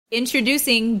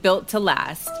Introducing Built to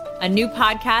Last, a new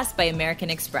podcast by American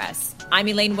Express. I'm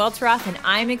Elaine Welteroth, and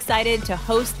I'm excited to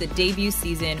host the debut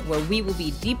season where we will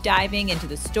be deep diving into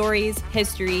the stories,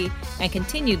 history, and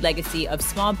continued legacy of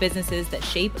small businesses that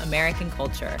shape American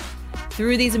culture.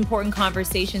 Through these important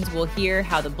conversations, we'll hear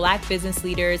how the Black business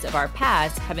leaders of our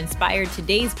past have inspired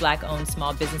today's Black-owned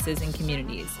small businesses and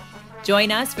communities.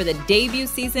 Join us for the debut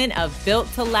season of Built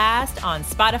to Last on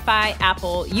Spotify,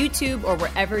 Apple, YouTube, or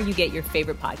wherever you get your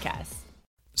favorite podcasts.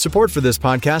 Support for this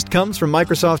podcast comes from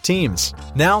Microsoft Teams.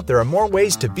 Now, there are more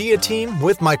ways to be a team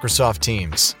with Microsoft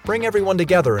Teams. Bring everyone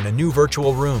together in a new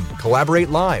virtual room,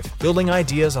 collaborate live, building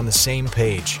ideas on the same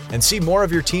page, and see more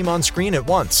of your team on screen at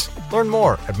once. Learn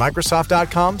more at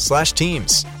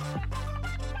Microsoft.com/Teams.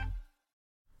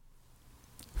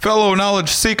 Fellow knowledge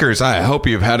seekers, I hope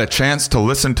you've had a chance to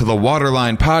listen to the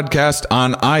Waterline podcast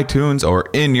on iTunes or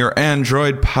in your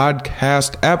Android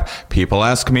podcast app. People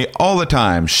ask me all the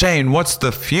time, Shane, what's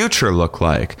the future look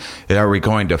like? Are we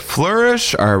going to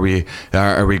flourish? Are we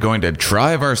going to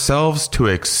drive ourselves to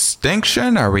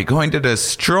extinction? Are we going to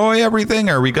destroy everything?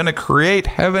 Are we going to create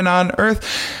heaven on earth?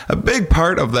 A big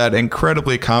part of that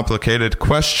incredibly complicated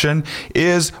question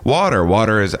is water.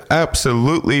 Water is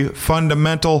absolutely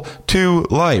fundamental to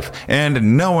life.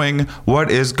 And knowing what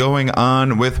is going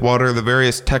on with water, the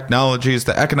various technologies,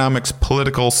 the economics,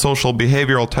 political, social,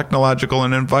 behavioral, technological,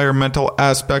 and environmental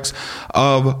aspects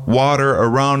of water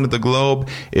around the globe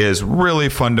is really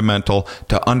fundamental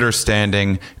to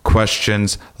understanding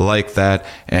questions like that.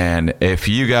 And if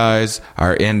you guys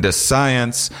are into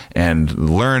science and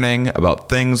learning about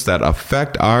things that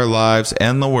affect our lives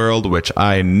and the world, which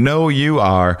I know you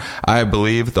are, I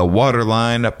believe the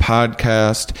Waterline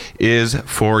podcast is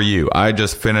for you. I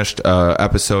just finished an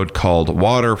episode called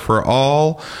Water for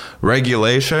All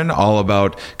Regulation, all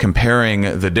about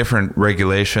comparing the different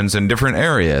regulations in different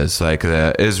areas, like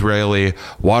the Israeli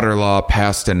water law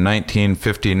passed in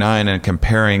 1959, and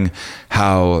comparing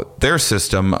how their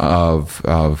system of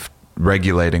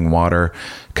regulating water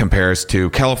compares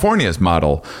to California's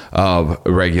model of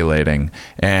regulating,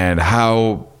 and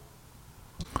how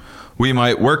we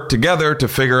might work together to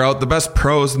figure out the best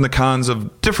pros and the cons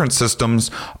of different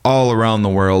systems all around the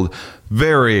world.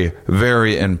 Very,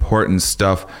 very important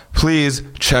stuff. Please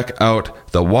check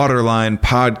out the Waterline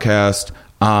podcast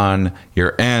on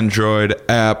your Android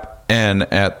app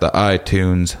and at the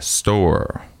iTunes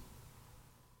store.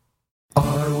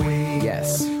 Are we?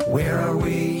 Yes. Where are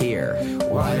we? Here.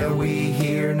 Why are we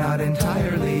here? Not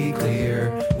entirely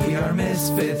clear. We are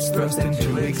misfits thrust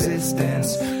into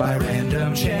existence by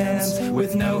random chance,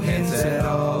 with no hints at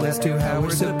all as to how we're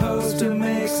supposed to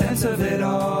make sense of it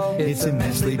all. It's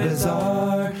immensely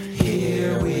bizarre.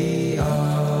 Here we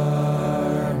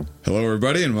are. Hello,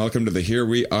 everybody, and welcome to the Here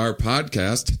We Are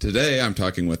podcast. Today, I'm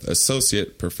talking with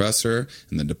Associate Professor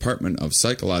in the Department of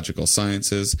Psychological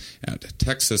Sciences at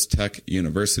Texas Tech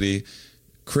University,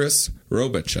 Chris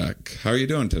Robitschek. How are you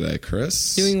doing today,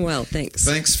 Chris? Doing well, thanks.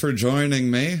 Thanks for joining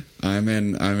me. I'm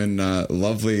in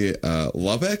lovely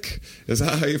Lubbock. Is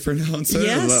that how you pronounce it?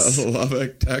 Yes.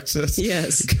 Lubbock, Texas?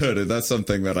 Yes. Good. That's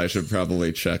something that I should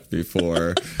probably check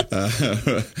before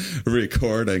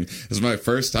recording. This is my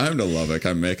first time to Lubbock.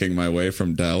 I'm making my way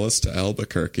from Dallas to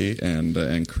Albuquerque,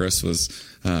 and Chris was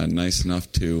nice enough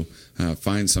to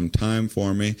find some time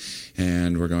for me,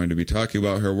 and we're going to be talking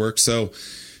about her work. So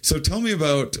tell me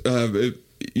about,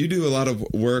 you do a lot of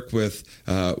work with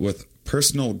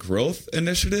Personal Growth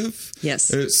Initiative?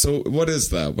 Yes. So what is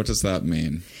that? What does that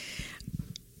mean?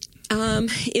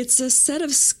 It's a set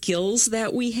of skills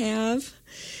that we have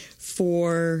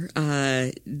for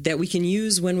that we can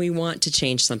use when we want to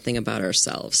change something about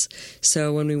ourselves.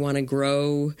 So when we want to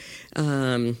grow,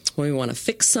 when we want to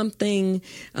fix something,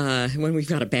 when we've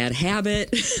got a bad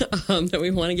habit that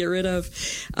we want to get rid of.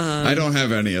 I don't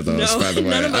have any of those, by the way.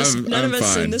 None of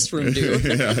us fine. in this room do.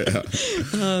 Yeah.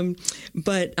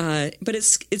 But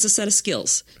it's a set of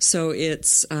skills. So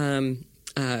it's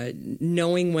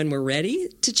knowing when we're ready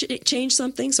to change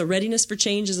something. So readiness for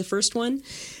change is the first one.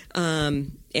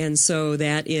 And so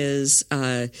that is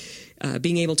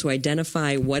being able to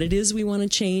identify what it is we want to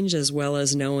change, as well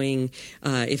as knowing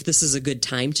if this is a good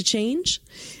time to change,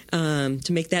 to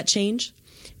make that change.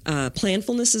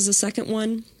 Planfulness is the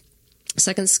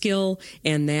second skill,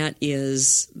 and that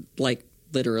is like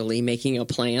literally making a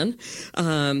plan.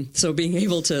 So being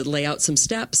able to lay out some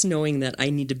steps, knowing that I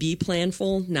need to be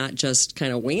planful, not just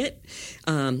kind of wing it.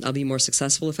 I'll be more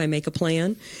successful if I make a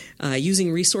plan.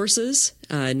 Using resources,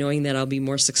 knowing that I'll be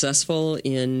more successful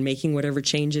in making whatever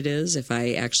change it is if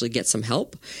I actually get some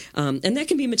help. And that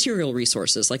can be material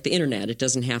resources like the internet. It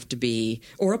doesn't have to be,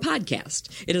 or a podcast.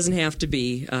 It doesn't have to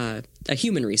be a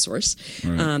human resource.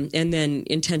 Right. And then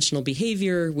intentional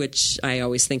behavior, which I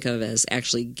always think of as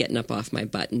actually getting up off my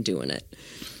butt and doing it.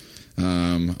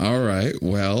 All right.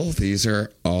 Well, these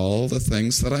are all the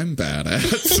things that I'm bad at.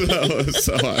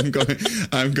 So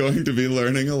I'm going to be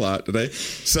learning a lot today.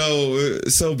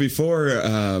 So before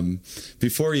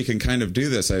you can kind of do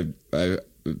this,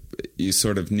 you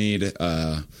sort of need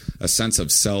a sense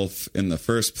of self in the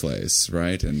first place,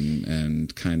 right?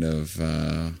 And kind of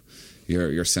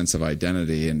your sense of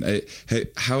identity. And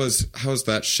how is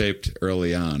that shaped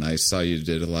early on? I saw you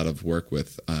did a lot of work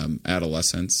with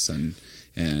adolescents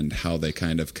and how they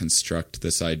kind of construct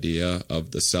this idea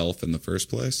of the self in the first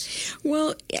place?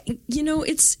 Well,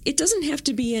 it doesn't have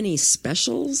to be any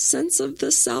special sense of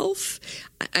the self.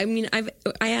 I mean,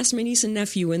 I asked my niece and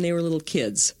nephew when they were little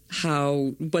kids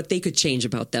what they could change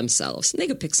about themselves. And they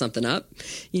could pick something up.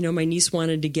 My niece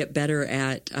wanted to get better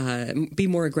at, be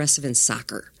more aggressive in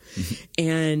soccer.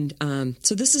 And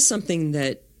so this is something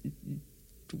that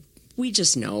we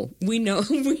just know. We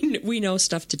know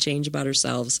stuff to change about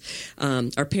ourselves.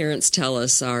 Our parents tell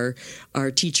us, our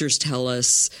teachers tell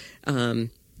us.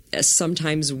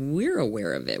 Sometimes we're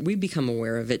aware of it. We become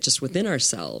aware of it just within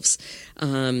ourselves.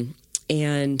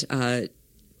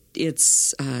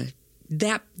 It's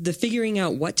that the figuring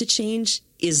out what to change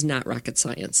is not rocket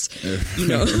science.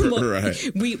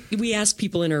 Right. We ask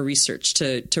people in our research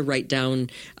to write down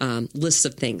lists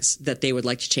of things that they would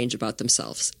like to change about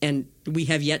themselves, and we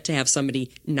have yet to have somebody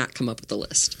not come up with a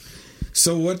list.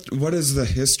 So what is the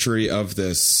history of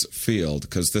this field?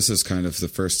 Because this is kind of the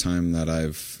first time that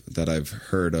I've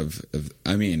heard of.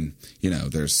 I mean,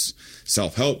 there's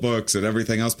self-help books and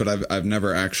everything else, but I've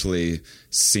never actually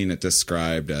seen it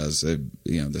described as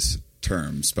this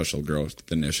term, special growth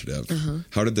initiative. Uh-huh.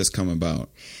 How did this come about?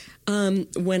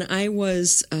 When I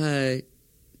was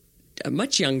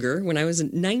much younger, when I was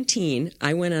 19,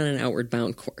 I went on an outward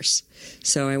bound course.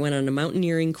 So I went on a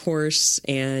mountaineering course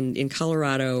and in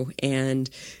Colorado and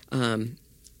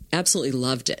absolutely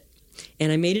loved it.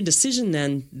 And I made a decision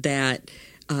then that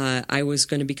I was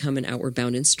going to become an outward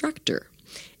bound instructor.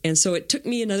 And so it took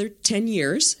me another 10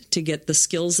 years to get the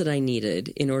skills that I needed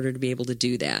in order to be able to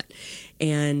do that.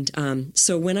 And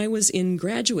so when I was in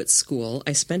graduate school,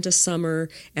 I spent a summer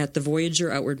at the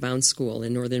Voyager Outward Bound School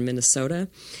in northern Minnesota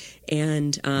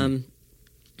and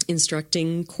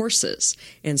instructing courses.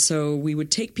 And so we would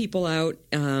take people out.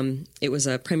 It was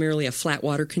primarily a flat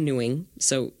water canoeing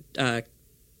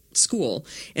school.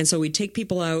 And so we'd take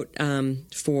people out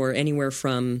for anywhere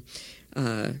from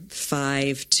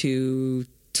 5 to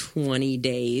 20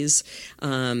 days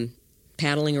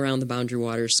paddling around the Boundary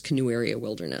Waters Canoe Area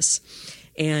Wilderness.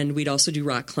 And we'd also do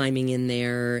rock climbing in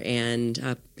there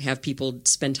and have people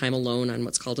spend time alone on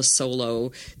what's called a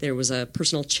solo. There was a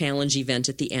personal challenge event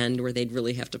at the end where they'd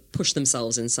really have to push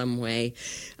themselves in some way.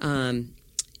 And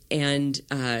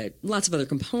lots of other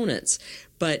components.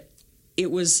 But it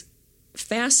was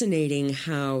fascinating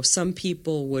how some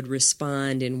people would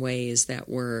respond in ways that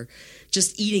were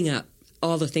just eating up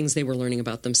all the things they were learning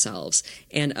about themselves,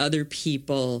 and other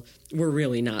people were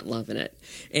really not loving it,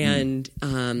 and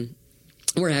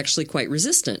were actually quite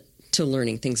resistant to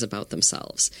learning things about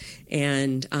themselves.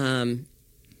 And I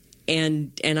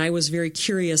was very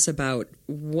curious about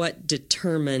what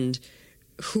determined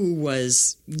who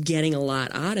was getting a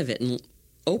lot out of it and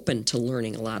open to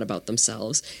learning a lot about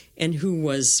themselves, and who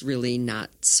was really not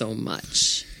so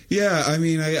much. Yeah, I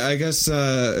mean, I guess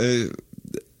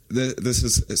this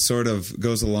is sort of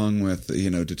goes along with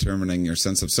determining your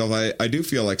sense of self. I do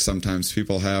feel like sometimes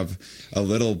people have a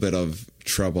little bit of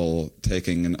trouble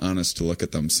taking an honest look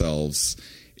at themselves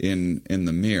in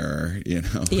the mirror, yeah.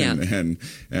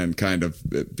 and kind of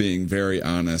being very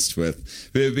honest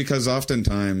because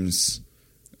oftentimes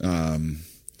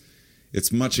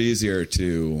it's much easier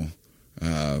to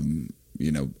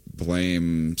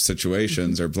blame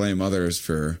situations or blame others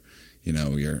for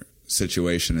your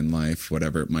situation in life,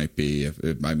 whatever it might be.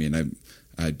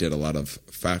 I did a lot of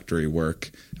factory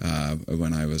work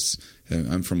when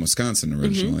I'm from Wisconsin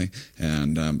originally,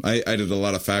 and I did a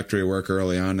lot of factory work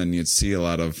early on, and you'd see a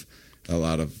lot of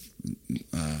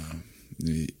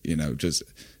just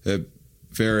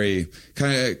very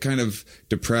kind of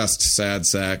depressed, sad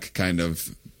sack kind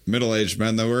of middle-aged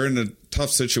men that were in a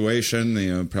tough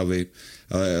situation. Probably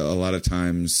a lot of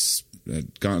times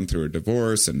had gone through a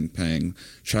divorce and paying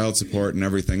child support and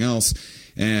everything else.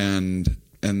 And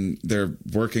they're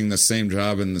working the same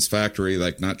job in this factory,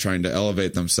 like not trying to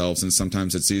elevate themselves. And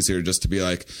sometimes it's easier just to be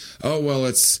like, oh, well,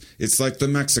 it's like the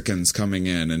Mexicans coming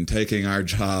in and taking our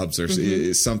jobs, or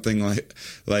something like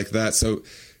that.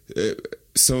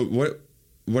 So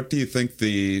what do you think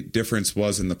the difference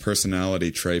was in the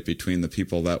personality trait between the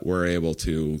people that were able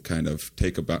to kind of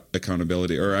take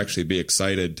accountability or actually be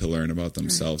excited to learn about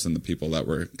themselves, and the people that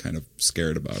were kind of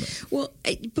scared about it? Well,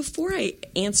 before I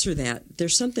answer that,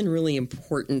 there's something really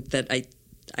important that I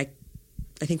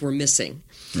think we're missing.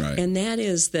 Right. And that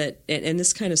is that, and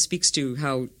this kind of speaks to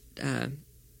how,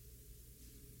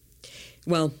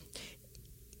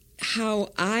 how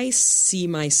I see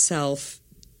myself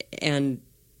and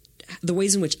the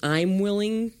ways in which I'm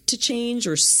willing to change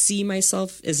or see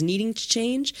myself as needing to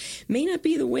change may not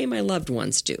be the way my loved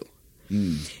ones do.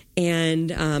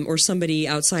 And or somebody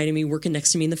outside of me working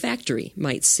next to me in the factory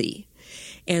might see.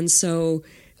 And so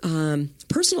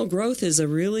personal growth is a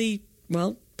really,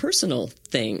 personal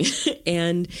thing.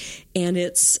 and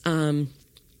it's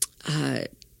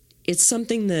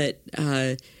something that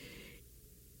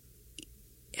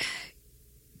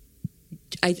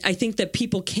I think that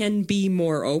people can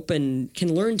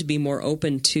learn to be more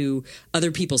open to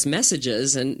other people's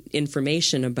messages and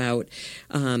information about,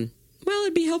 it'd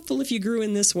be helpful if you grew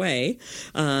in this way.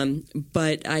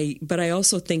 But I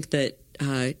also think that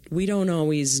we don't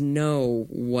always know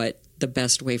what the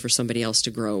best way for somebody else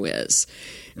to grow is.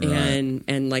 Right.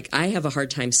 And like, I have a hard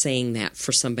time saying that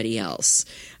for somebody else.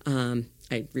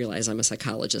 I realize I'm a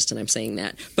psychologist and I'm saying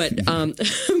that, but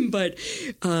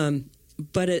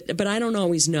I don't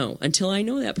always know until I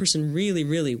know that person really,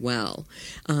 really well.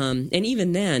 And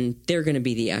even then, they're going to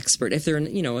be the expert. If they're,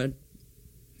 a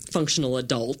functional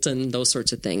adult and those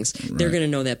sorts of things, they're going to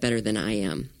know that better than I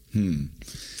am.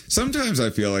 Sometimes I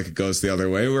feel like it goes the other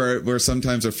way, where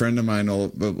sometimes a friend of mine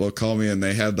will call me and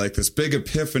they had like this big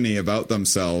epiphany about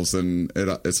themselves, and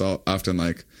it's all often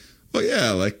like, well,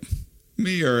 yeah, like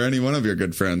me or any one of your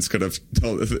good friends could have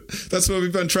told. That's what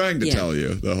we've been trying to tell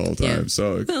you the whole time. Yeah.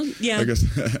 So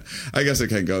I guess it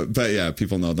can go, but yeah,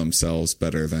 people know themselves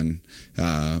better than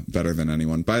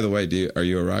anyone. By the way, are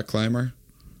you a rock climber?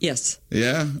 Yes.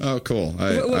 Yeah. Oh, cool.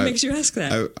 What makes you ask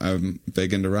that? I'm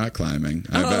big into rock climbing.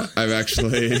 I've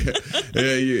actually.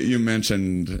 You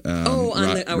mentioned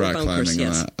on the Outward rock Bound climbing course,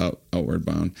 yes. Outward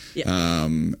Bound. Yeah.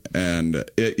 And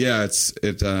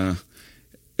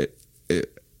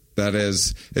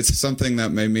it's something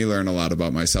that made me learn a lot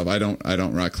about myself. I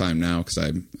don't rock climb now because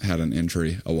I had an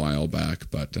injury a while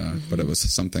back, but it was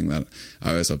something that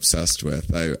I was obsessed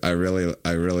with. I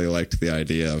really liked the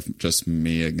idea of just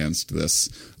me against this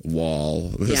wall,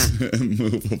 this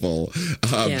immovable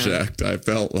object. I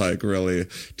felt like really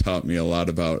taught me a lot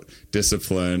about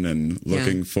discipline and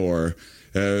looking for.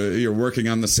 You're working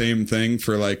on the same thing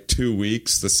for like 2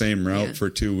 weeks, the same route for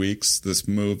 2 weeks, this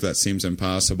move that seems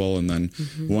impossible. And then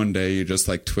one day you just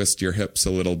like twist your hips a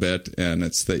little bit and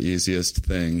it's the easiest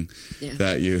thing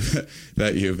that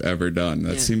you've ever done.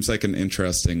 That seems like an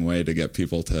interesting way to get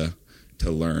people to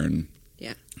learn.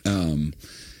 Yeah.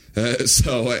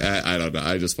 So I don't know.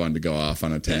 I just wanted to go off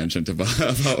on a tangent about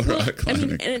rock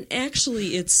climbing. And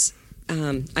actually it's,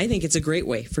 I think it's a great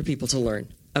way for people to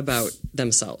learn about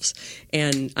themselves.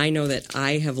 And I know that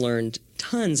I have learned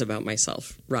tons about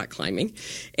myself rock climbing,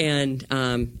 and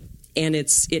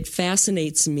it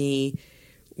fascinates me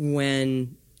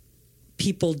when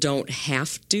people don't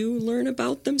have to learn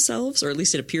about themselves, or at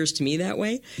least it appears to me that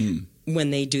way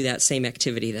when they do that same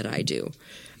activity that I do.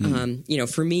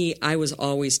 For me, I was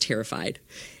always terrified,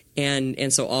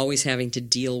 and so always having to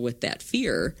deal with that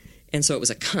fear. And so it was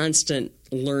a constant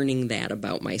learning that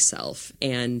about myself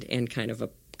and kind of a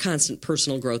constant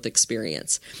personal growth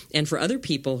experience. And for other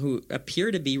people who appear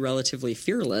to be relatively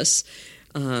fearless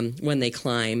when they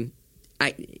climb,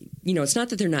 it's not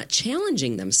that they're not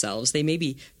challenging themselves. They may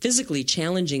be physically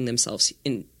challenging themselves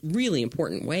in really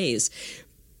important ways,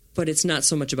 but it's not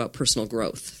so much about personal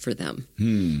growth for them.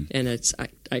 And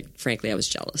frankly, I was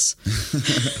jealous.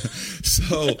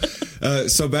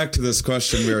 So back to this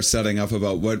question we were setting up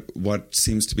about what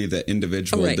seems to be the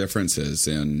individual differences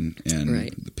in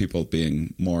the people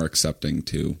being more accepting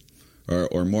to,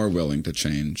 or more willing to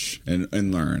change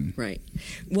and learn. Right.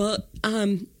 Well,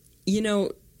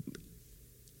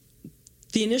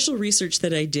 the initial research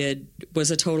that I did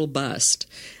was a total bust.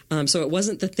 So it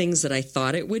wasn't the things that I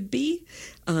thought it would be.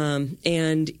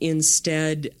 And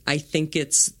instead, I think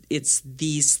it's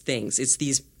these things. It's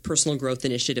these personal growth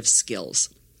initiative skills.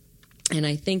 And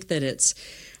I think that it's,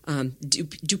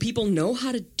 do people know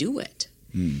how to do it?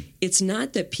 It's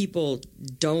not that people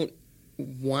don't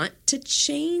want to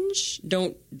change,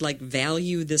 don't like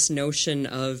value this notion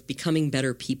of becoming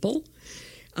better people.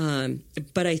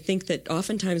 But I think that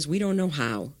oftentimes we don't know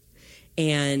how,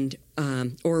 and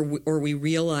or we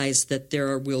realize that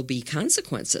there will be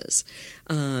consequences,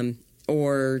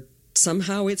 or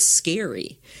somehow it's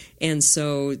scary, and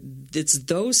so it's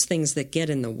those things that get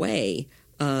in the way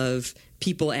of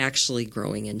people actually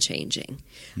growing and changing,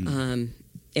 and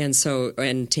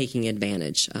taking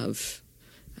advantage of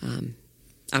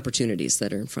opportunities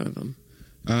that are in front of them.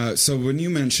 So when you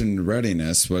mentioned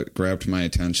readiness, what grabbed my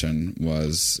attention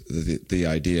was the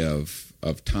idea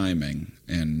of timing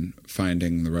and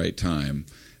finding the right time.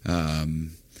 How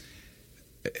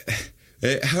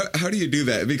do you do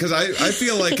that? Because I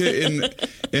feel like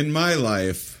in my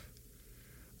life,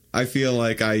 I feel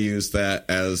like I use that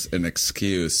as an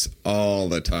excuse all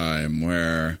the time,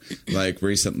 where like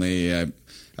recently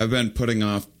I've been putting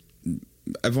off.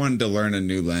 I've wanted to learn a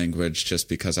new language just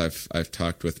because I've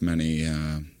talked with many.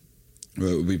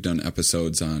 We've done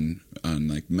episodes on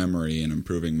like memory and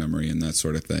improving memory and that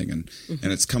sort of thing, and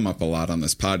it's come up a lot on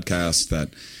this podcast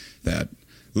that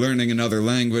learning another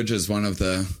language is one of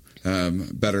the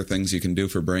better things you can do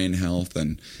for brain health,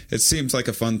 and it seems like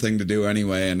a fun thing to do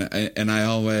anyway. And I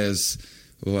always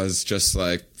was just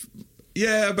like,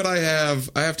 yeah, but I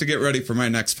have to get ready for my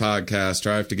next podcast,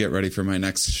 or I have to get ready for my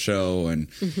next show, and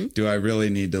do I really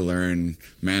need to learn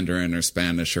Mandarin or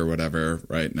Spanish or whatever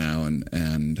right now?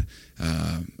 And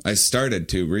I started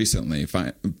to recently.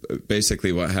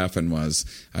 Basically, what happened was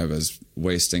I was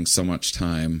wasting so much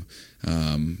time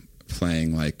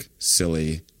playing like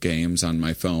silly games on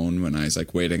my phone when I was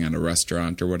like waiting at a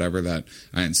restaurant or whatever, that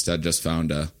I instead just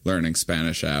found a learning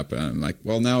Spanish app, and I'm like,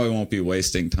 well, now I won't be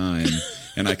wasting time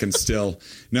and I can still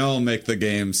make the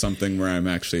game something where I'm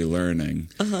actually learning.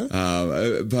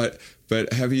 But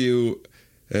have you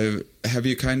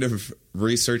kind of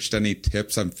researched any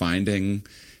tips on finding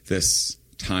this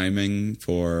timing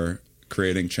for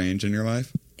creating change in your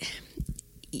life?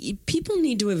 People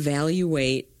need to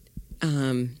evaluate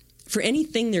for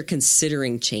anything they're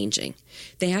considering changing.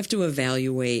 They have to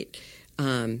evaluate.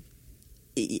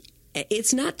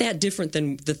 It's not that different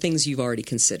than the things you've already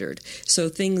considered. So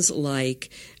things like,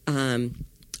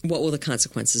 what will the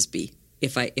consequences be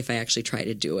if I actually try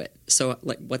to do it? So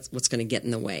like what's going to get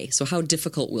in the way? So how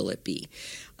difficult will it be?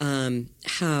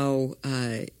 How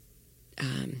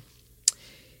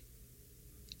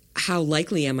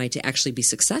likely am I to actually be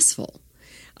successful?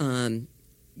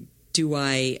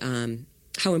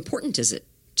 How important is it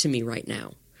to me right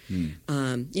now?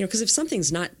 Because if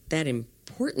something's not that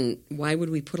important, why would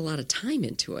we put a lot of time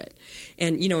into it?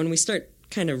 And, when we start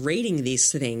kind of rating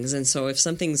these things, and so if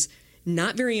something's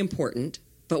not very important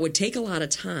but would take a lot of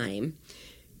time,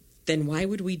 then why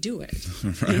would we do it?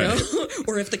 Right.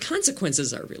 Or if the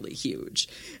consequences are really huge.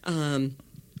 And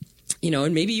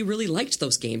maybe you really liked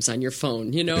those games on your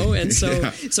phone, and so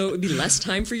so it would be less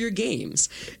time for your games.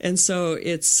 And so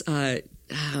it's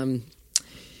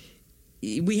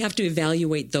we have to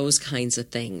evaluate those kinds of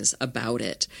things about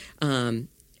it. What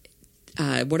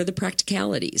are the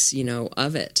practicalities,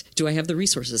 of it? Do I have the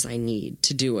resources I need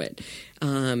to do it?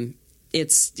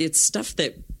 It's stuff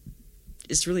that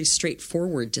is really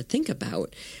straightforward to think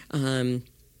about.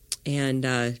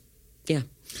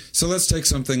 So let's take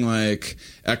something like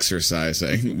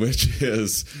exercising,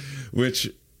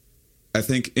 which I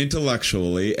think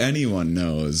intellectually anyone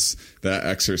knows that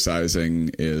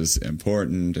exercising is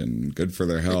important and good for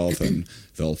their health, and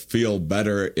they'll feel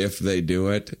better if they do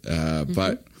it.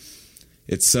 But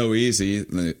it's so easy,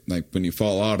 like when you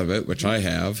fall out of it, which I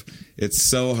have, it's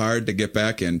so hard to get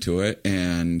back into it,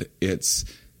 and it's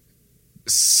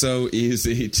so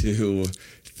easy to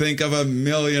think of a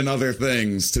million other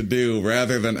things to do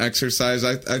rather than exercise.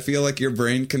 I feel like your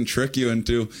brain can trick you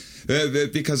into,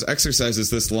 because exercise is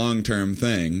this long-term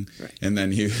thing, right. and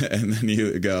then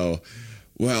you go,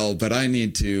 well, but I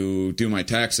need to do my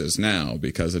taxes now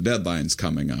because a deadline's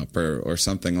coming up, or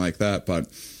something like that. But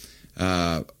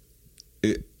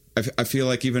I feel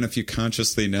like even if you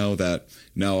consciously know that,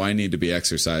 no, I need to be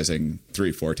exercising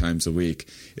 3-4 times a week,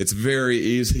 it's very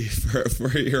easy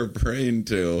for your brain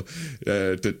to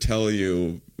tell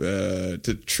you,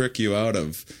 to trick you out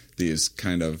of these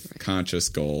kind of conscious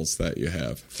goals that you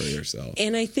have for yourself.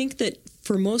 And I think that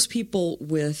for most people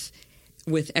with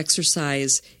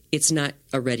exercise, it's not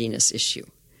a readiness issue.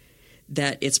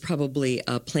 That it's probably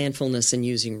a planfulness and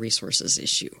using resources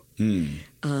issue.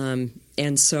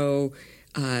 And so,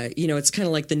 it's kind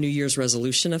of like the New Year's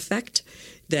resolution effect,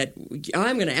 that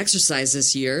I'm going to exercise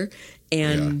this year,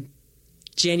 and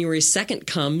January 2nd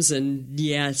comes and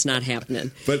it's not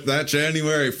happening. But that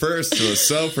January 1st was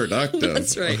so productive.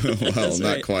 That's right. Well, That's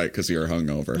not right. Quite, because you're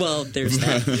hungover. Well, there's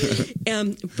that.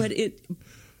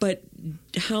 But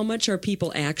how much are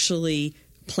people actually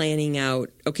planning out,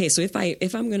 okay, so if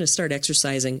I'm going to start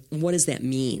exercising, what does that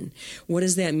mean? What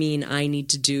does that mean I need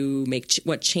to do,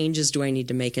 what changes do I need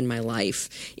to make in my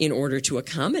life in order to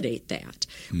accommodate that?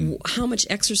 How much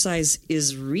exercise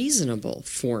is reasonable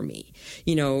for me?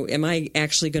 Am I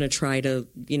actually going to try to,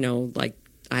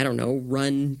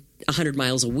 run 100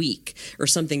 miles a week or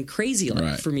something crazy like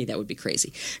right. For me, that would be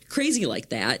crazy. Crazy like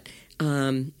that,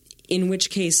 in which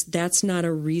case that's not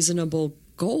a reasonable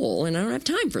goal, and I don't have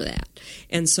time for that.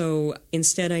 And so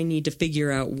instead I need to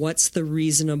figure out what's the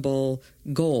reasonable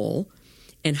goal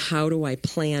and how do I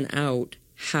plan out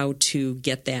how to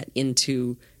get that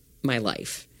into my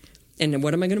life. And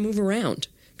what am I going to move around?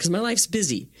 Because my life's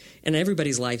busy and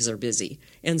everybody's lives are busy.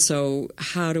 And so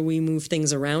how do we move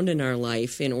things around in our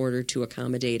life in order to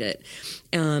accommodate it?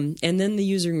 And then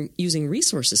the using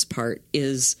resources part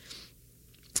is,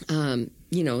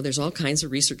 there's all kinds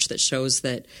of research that shows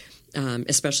that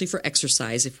especially for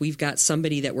exercise, if we've got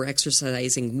somebody that we're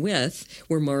exercising with,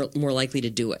 we're more likely to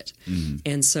do it. Mm-hmm.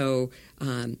 And so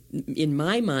in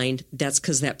my mind, that's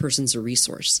because that person's a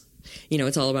resource.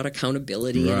 It's all about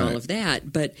accountability right. and all of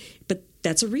that, but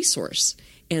that's a resource.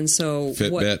 And so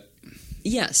Fitbit.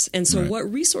 Yes. And so right.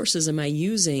 what resources am I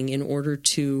using in order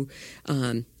to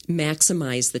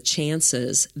maximize the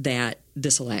chances that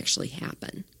this will actually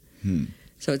happen?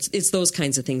 So it's those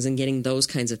kinds of things and getting those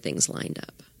kinds of things lined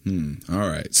up. All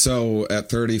right. So at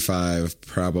 35,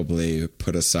 probably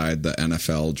put aside the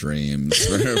NFL dreams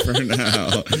for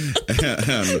now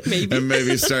and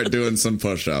maybe start doing some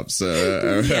push-ups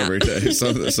every day.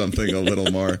 Something a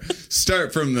little more.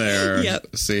 Start from there.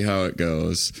 Yep. See how it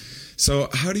goes. So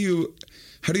how do you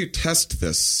test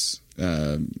this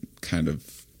kind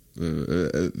of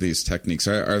these techniques?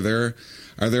 Are there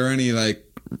any like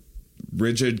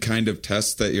rigid kind of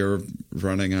tests that you're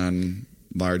running on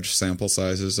large sample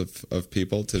sizes of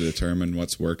people to determine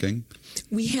what's working?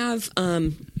 We have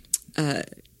a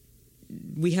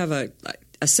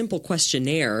simple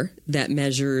questionnaire that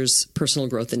measures personal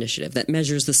growth initiative, that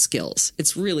measures the skills.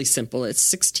 It's really simple. It's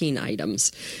 16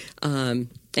 items. And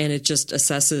it just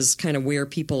assesses kind of where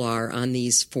people are on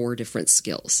these 4 different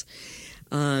skills.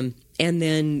 And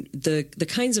then the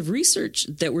kinds of research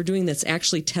that we're doing that's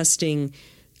actually testing,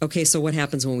 okay, so what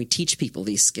happens when we teach people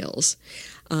these skills?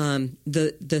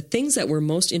 The things that we're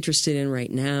most interested in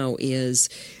right now is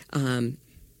the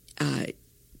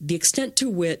extent to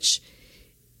which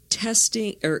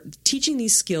testing or teaching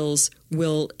these skills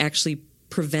will actually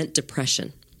prevent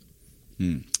depression.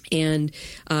 And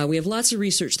we have lots of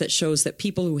research that shows that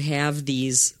people who have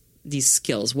these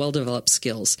skills, well-developed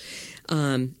skills,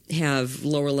 have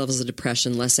lower levels of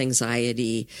depression, less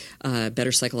anxiety,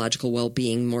 better psychological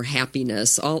well-being, more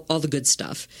happiness, all the good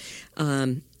stuff.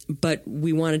 But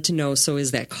we wanted to know, so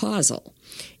is that causal?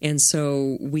 And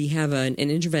so we have an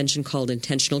intervention called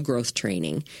intentional growth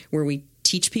training, where we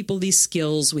teach people these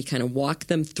skills. We kind of walk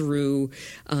them through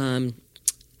a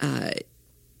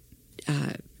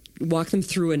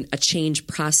change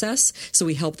process. So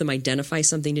we help them identify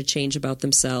something to change about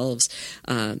themselves,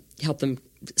 help them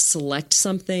select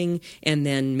something, and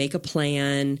then make a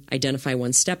plan, identify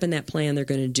one step in that plan they're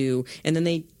going to do, and then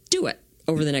they do it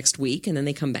over the next week, and then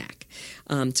they come back.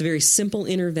 It's a very simple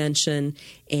intervention,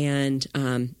 and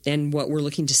what we're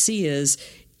looking to see is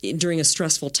during a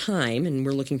stressful time, and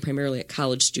we're looking primarily at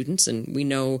college students, and we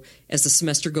know as the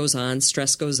semester goes on,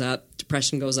 stress goes up,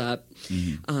 depression goes up,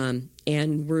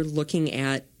 and we're looking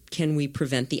at, can we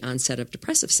prevent the onset of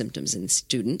depressive symptoms in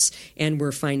students, and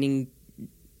we're finding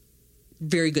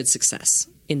very good success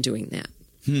in doing that.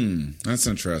 That's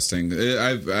interesting.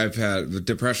 I've had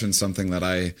depression, something that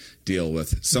I deal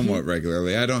with somewhat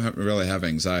regularly. I don't really have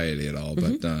anxiety at all,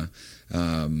 but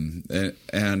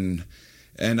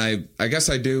and I guess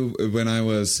I do. When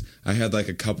I had like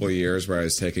a couple of years where I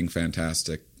was taking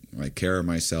fantastic care of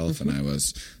myself, and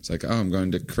it's like, oh, I'm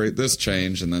going to create this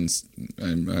change, and then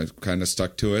I kind of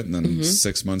stuck to it, and then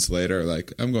 6 months later,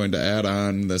 like, I'm going to add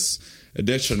on this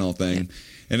additional thing,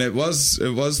 and it was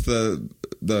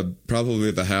the probably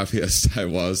the happiest I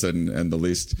was, and the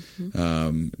least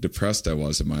depressed I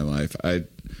was in my life.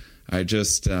 I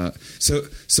just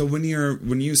so when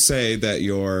you say that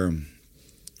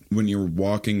when you're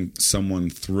walking someone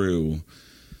through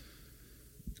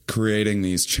creating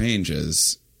these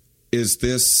changes, is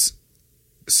this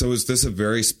a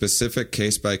very specific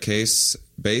case by case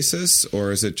basis,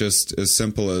 or is it just as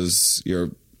simple as you're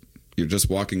you're just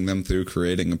walking them through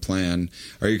creating a plan.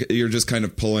 You're just kind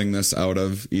of pulling this out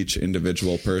of each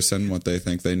individual person, what they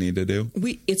think they need to do?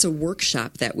 It's a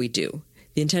workshop that we do.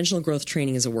 The intentional growth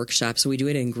training is a workshop, so we do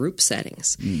it in group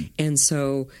settings. And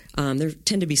so there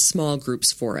tend to be small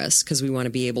groups for us because we want to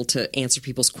be able to answer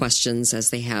people's questions as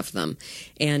they have them.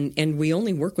 And we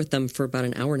only work with them for about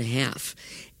an hour and a half.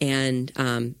 And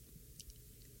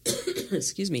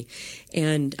excuse me.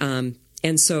 And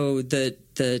so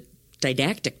the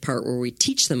didactic part where we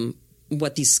teach them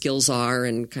what these skills are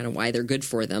and kind of why they're good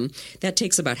for them, that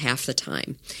takes about half the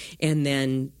time. And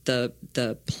then the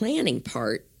planning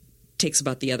part takes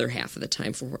about the other half of the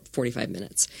time, for 45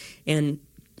 minutes. And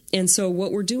so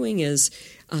what we're doing is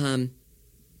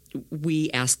we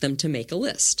ask them to make a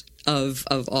list of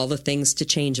all the things to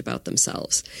change about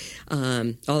themselves,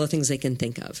 all the things they can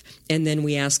think of. And then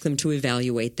we ask them to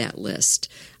evaluate that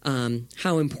list.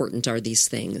 How important are these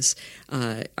things?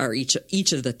 Are each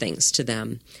of the things to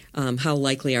them? How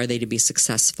likely are they to be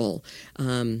successful?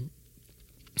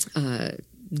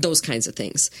 Those kinds of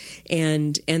things.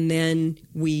 And then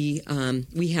we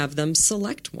have them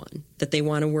select one that they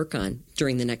want to work on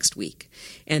during the next week.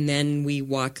 And then we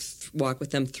walk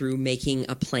with them through making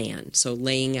a plan. So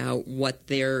laying out what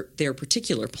their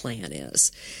particular plan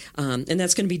is. And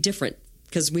that's going to be different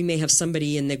because we may have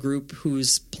somebody in the group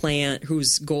whose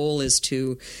goal is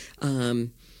to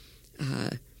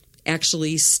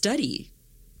actually study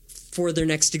for their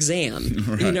next exam,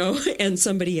 right. And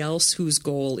somebody else whose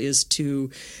goal is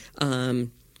to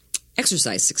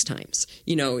exercise 6 times,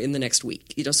 in the next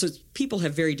week. So people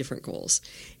have very different goals,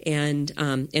 and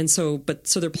so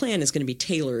their plan is going to be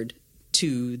tailored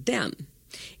to them,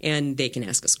 and they can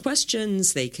ask us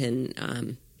questions. They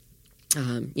can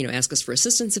ask us for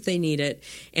assistance if they need it,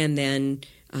 and then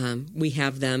we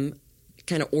have them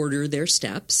kind of order their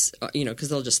steps, because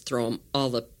they'll just throw them all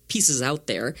the pieces out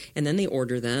there, and then they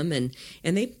order them and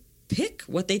they pick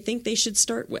what they think they should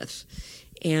start with,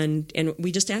 and we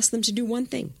just ask them to do one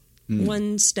thing,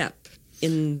 one step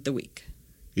in the week.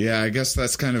 Yeah, I guess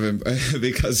that's kind of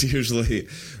because usually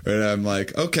when I'm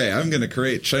like, okay, I'm going to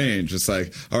create change, it's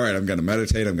like, all right, I'm going to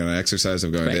meditate, I'm going to exercise,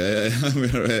 and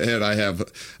I have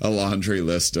a laundry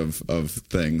list of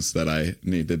things that I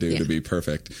need to do to be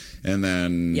perfect, and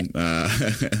then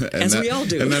we all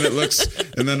do, and then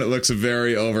it looks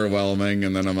very overwhelming,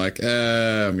 and then I'm like,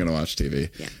 I'm going to watch TV.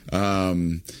 Yeah.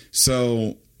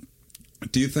 So.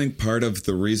 Do you think part of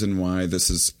the reason why this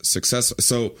is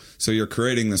successful? So you're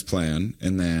creating this plan,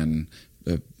 and then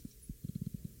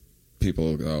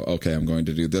people go, okay, I'm going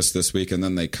to do this week, and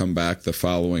then they come back the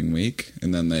following week,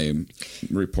 and then they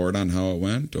report on how it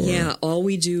went? Or? Yeah, all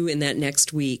we do in that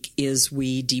next week is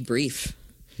we debrief.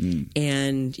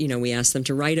 And, we ask them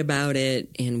to write about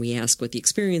it, and we ask what the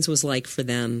experience was like for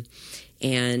them.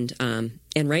 And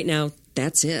right now,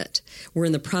 that's it. We're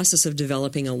in the process of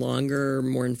developing a longer,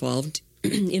 more involved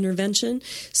intervention.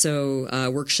 So a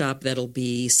workshop that'll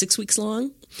be 6 weeks long.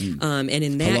 And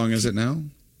in that, how long is it now?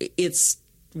 It's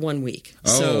 1 week. Oh,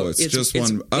 so it's just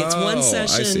one. It's one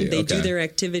session. I see. They do their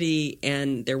activity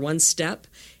and their one step,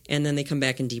 and then they come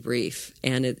back and debrief.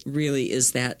 And it really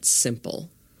is that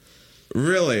simple.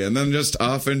 Really? And then just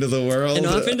off into the world? And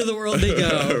off into the world they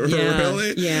go. Yeah.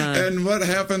 Really? Yeah. And what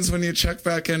happens when you check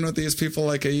back in with these people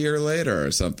like a year later or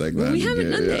something? Well, we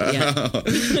haven't done that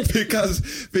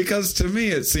yet. because to me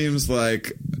it seems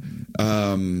like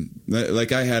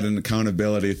I had an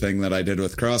accountability thing that I did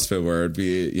with CrossFit where it'd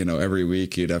be, every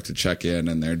week you'd have to check in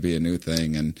and there'd be a new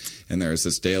thing and there was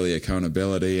this daily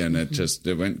accountability and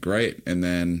it went great. And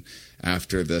then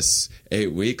after this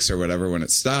 8 weeks or whatever, when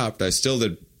it stopped, I still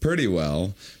did pretty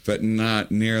well, but not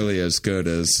nearly as good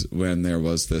as when there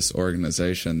was this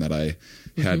organization that I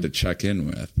had to check in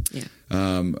with. Yeah.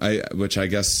 Which I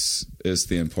guess is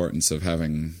the importance of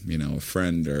having, a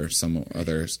friend or some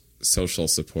other social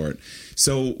support.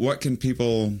 So what can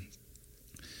people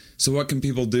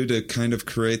do to kind of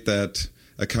create that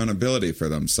accountability for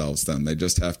themselves then? They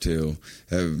just have to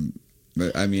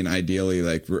ideally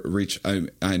like reach,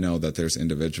 I know that there's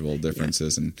individual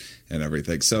differences and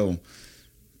everything. So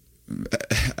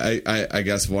I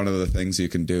guess one of the things you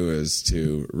can do is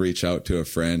to reach out to a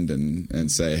friend and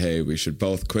say, hey, we should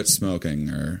both quit smoking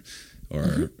or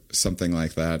something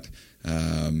like that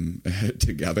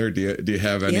together. Do you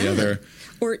have any other?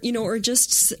 Or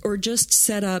just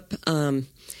set up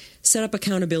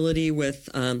accountability with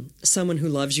someone who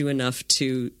loves you enough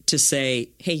to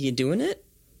say, hey, you doing it?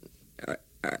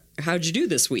 How'd you do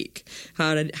this week?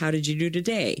 How did you do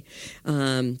today?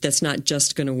 That's not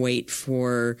just going to wait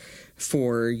for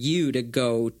you to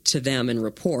go to them and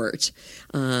report.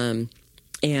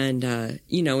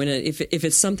 you know, if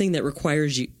it's something that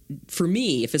requires you, for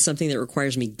me, if it's something that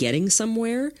requires me getting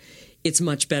somewhere, it's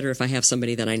much better if I have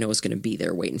somebody that I know is going to be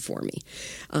there waiting for me.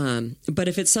 But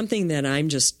if it's something that I'm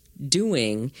just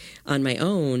doing on my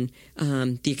own,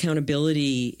 the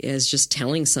accountability is just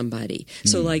telling somebody.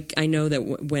 So like, I know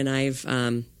that when I've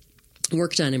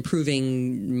worked on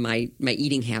improving my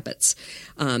eating habits,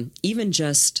 even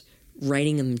just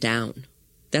writing them down,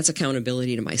 that's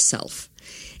accountability to myself.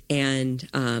 And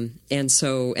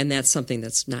that's something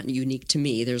that's not unique to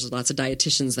me. There's lots of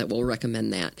dietitians that will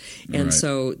recommend that. And Right.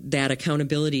 so that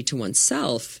accountability to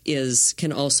oneself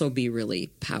can also be really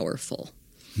powerful.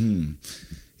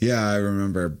 Yeah, I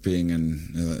remember being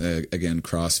in, again,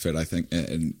 CrossFit, I think,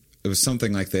 and it was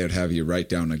something like they would have you write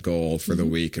down a goal for the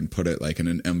week and put it like in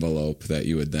an envelope that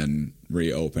you would then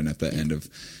reopen at the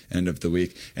end of the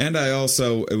week. And I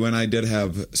also, when I did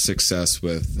have success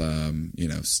with, you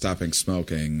know, stopping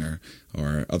smoking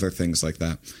or other things like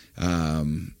that,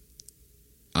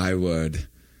 I would,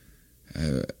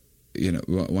 you know,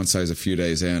 once I was a few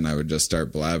days in, I would just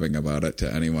start blabbing about it to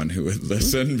anyone who would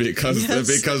listen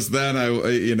because then I,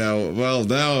 you know, well,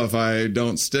 now if I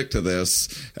don't stick to this,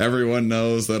 everyone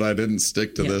knows that I didn't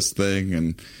stick to this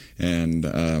thing and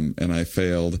I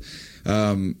failed.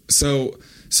 So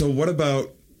what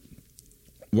about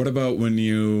when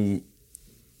you,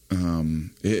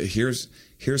 here's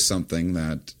something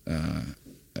that,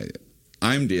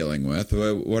 I'm dealing with.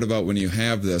 What about when you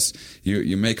have this,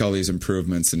 you make all these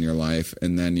improvements in your life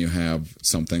and then you have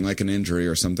something like an injury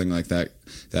or something like that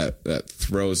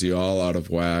throws you all out of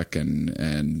whack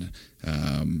and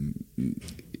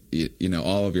you know,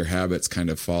 all of your habits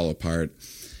kind of fall apart.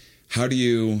 How do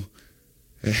you,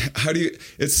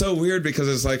 it's so weird because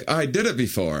it's like, I did it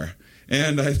before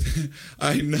and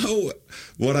I know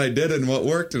what I did and what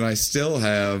worked and I still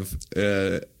have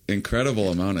an incredible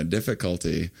amount of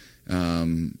difficulty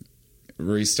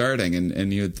restarting,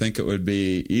 and you'd think it would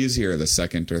be easier the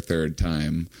second or third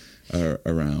time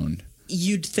around.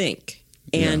 You'd think,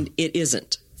 and it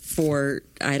isn't. For,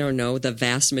 I don't know, the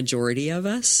vast majority of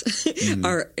us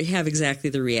have exactly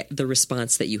the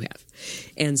response that you have,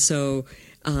 and so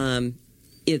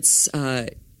it's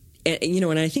you know,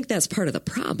 and I think that's part of the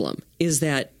problem is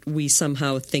that we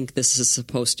somehow think this is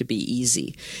supposed to be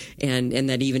easy, and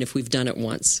that even if we've done it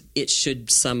once, it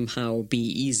should somehow be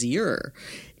easier,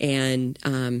 and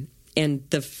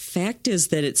the fact is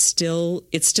that it's still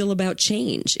about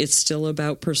change. It's still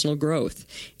about personal growth,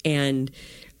 and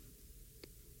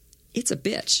it's a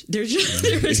bitch. There's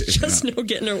just no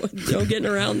getting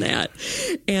around that,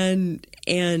 and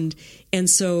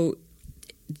so.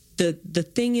 The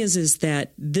thing is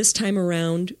that this time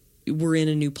around we're in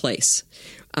a new place.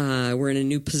 We're in a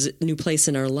new place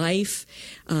in our life.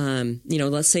 You know,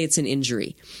 let's say it's an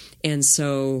injury, and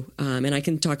so and I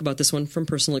can talk about this one from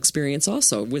personal experience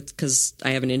also, because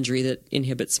I have an injury that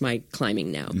inhibits my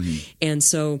climbing now, and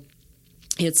so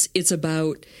it's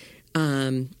about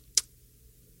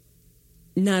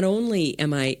not only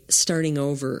am I starting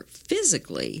over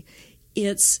physically,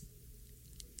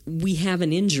 we have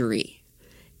an injury.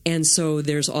 And so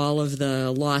there's all of the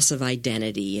loss of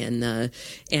identity and the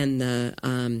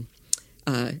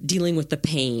dealing with the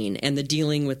pain and the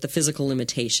dealing with the physical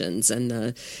limitations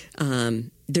and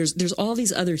there's all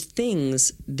these other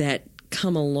things that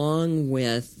come along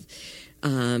with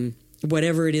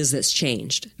whatever it is that's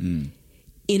changed. In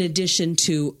addition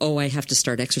to, I have to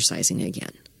start exercising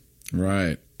again.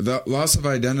 Right. The loss of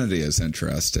identity is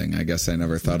interesting. I guess I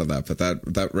never thought of that, but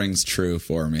that rings true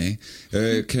for me.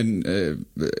 Can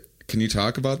you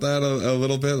talk about that a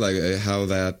little bit, like how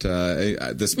that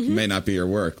this may not be your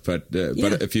work, but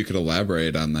if you could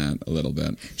elaborate on that a little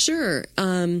bit. Sure.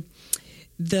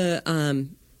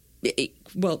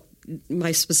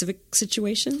 My specific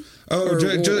situation?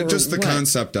 Just the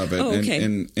concept of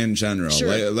it in general,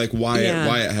 sure. like why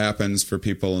it happens for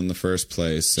people in the first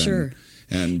place. And, sure.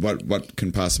 And what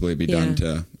can possibly be done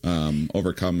to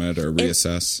overcome it or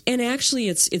reassess? And actually,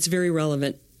 it's very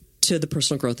relevant to the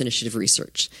Personal Growth Initiative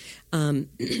research. We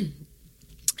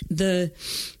think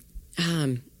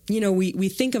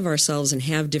of ourselves and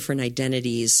have different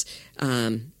identities,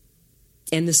 and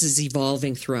this is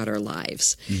evolving throughout our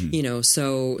lives. You know,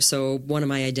 so one of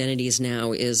my identities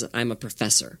now is I'm a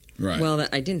professor. Right. Well,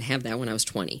 I didn't have that when I was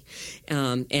 20,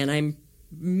 and I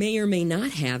may or may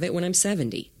not have it when I'm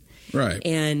 70. Right.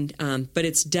 And but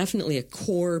it's definitely a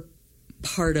core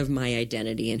part of my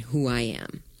identity and who I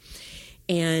am.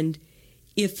 And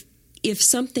if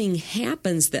something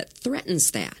happens that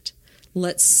threatens that,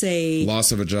 let's say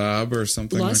loss of a job or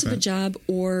something like that. Loss of a job,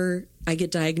 or I get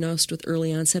diagnosed with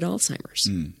early onset Alzheimer's.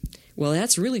 Well,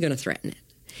 that's really going to threaten it.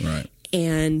 Right.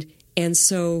 And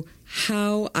so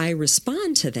how I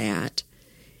respond to that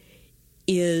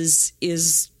is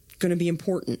going to be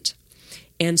important.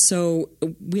 And so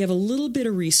we have a little bit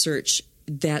of research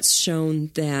that's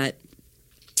shown that,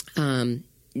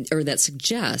 or that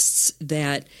suggests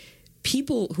that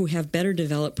people who have better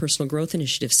developed personal growth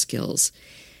initiative skills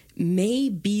may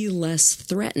be less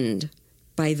threatened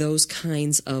by those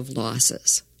kinds of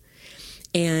losses.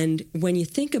 And when you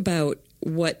think about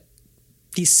what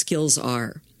these skills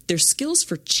are, they're skills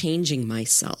for changing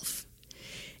myself.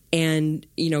 And,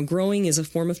 growing is a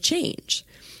form of change.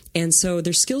 And so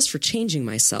they're skills for changing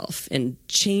myself and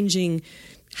changing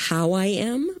how I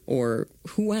am or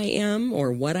who I am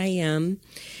or what I am.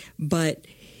 But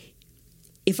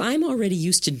if I'm already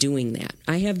used to doing that,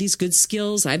 I have these good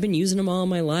skills, I've been using them all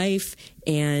my life,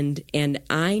 and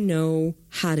I know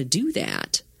how to do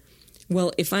that.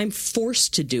 Well, if I'm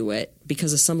forced to do it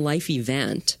because of some life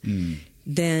event,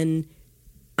 then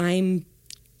I'm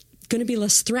going to be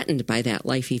less threatened by that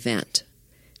life event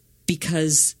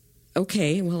because,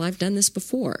 okay, well, I've done this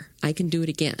before. I can do it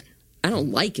again. I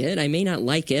don't like it. I may not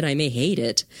like it. I may hate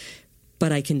it,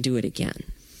 but I can do it again.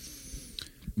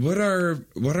 What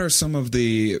are some of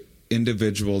the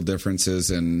individual differences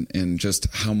in just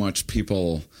how much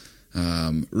people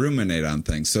ruminate on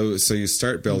things? So you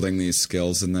start building these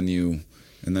skills and then you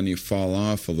fall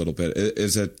off a little bit.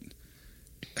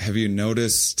 Have you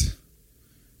noticed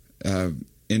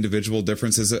individual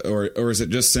differences, or is it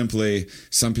just simply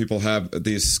some people have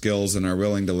these skills and are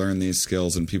willing to learn these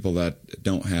skills, and people that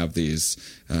don't have these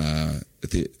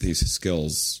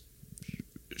skills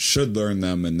should learn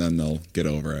them and then they'll get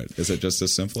over it? Is it just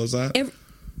as simple as that?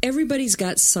 Everybody's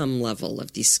got some level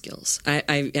of these skills.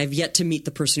 I've yet to meet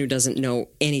the person who doesn't know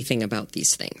anything about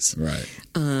these things. Right.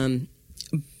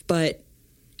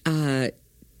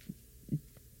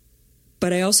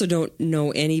 But I also don't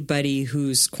know anybody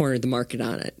who's cornered the market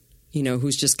on it,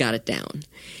 who's just got it down.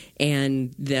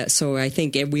 And so I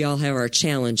think we all have our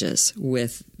challenges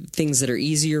with things that are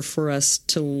easier for us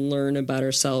to learn about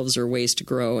ourselves or ways to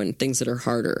grow, and things that are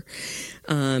harder.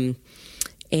 I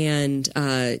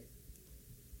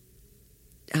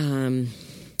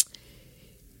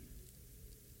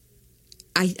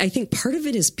think part of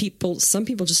it is some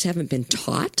people just haven't been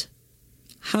taught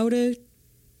how to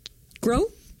grow.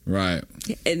 Right.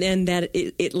 And that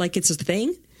it like it's a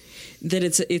thing, that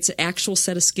it's an actual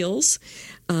set of skills.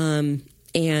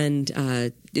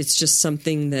 It's just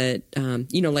something that,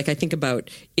 like I think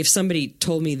about if somebody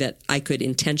told me that I could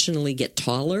intentionally get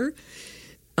taller,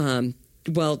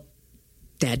 well,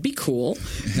 that'd be cool.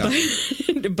 Yeah.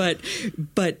 But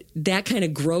that kind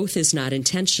of growth is not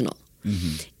intentional.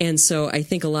 Mm-hmm. And so I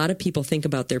think a lot of people think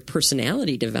about their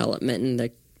personality development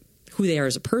and who they are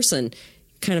as a person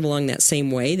kind of along that same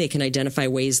way. They can identify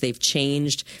ways they've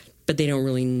changed, but they don't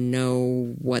really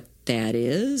know what that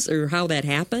is or how that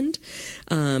happened.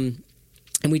 And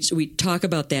we talk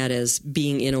about that as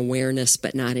being in awareness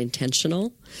but not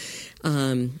intentional.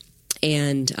 But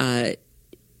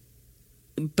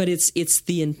it's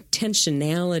the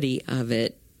intentionality of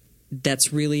it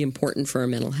that's really important for our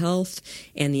mental health,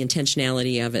 and the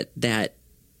intentionality of it that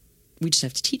we just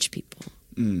have to teach people.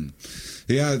 Mm.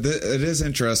 Yeah, it is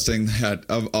interesting that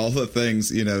of all the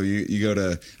things, you go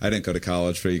to, I didn't go to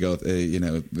college, but you go,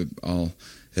 all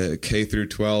K through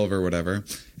 12 or whatever,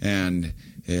 and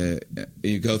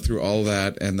you go through all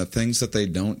that, and the things that they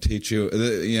don't teach you,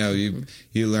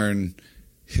 you learn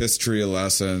history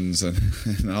lessons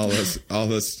and all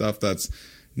this stuff that's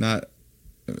not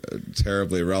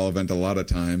terribly relevant a lot of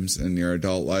times in your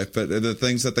adult life, but the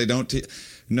things that they don't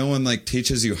no one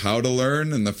teaches you how to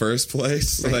learn in the first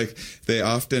place. Right. They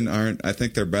often aren't. I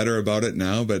think they're better about it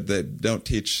now, but they don't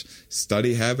teach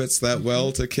study habits that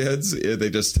well to kids. They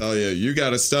just tell you got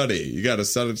to study. You got to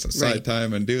set aside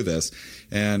time and do this.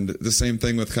 And the same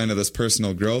thing with kind of this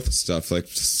personal growth stuff, like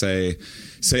say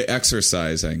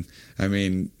exercising. I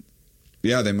mean,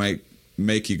 yeah, they might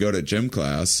make you go to gym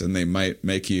class, and they might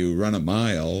make you run a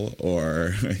mile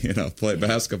or play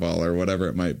basketball or whatever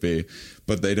it might be,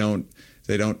 but they don't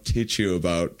teach you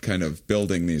about kind of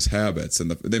building these habits.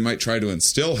 And they might try to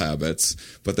instill habits,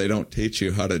 but they don't teach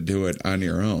you how to do it on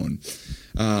your own.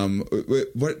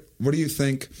 What do you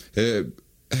think?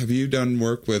 Have you done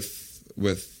work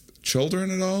with children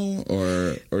at all,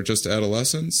 or just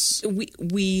adolescents?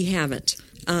 We haven't.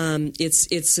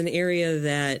 It's an area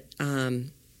that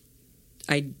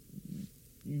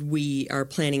we are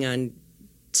planning on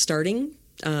starting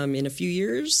in a few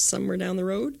years, somewhere down the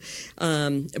road,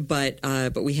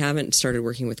 but we haven't started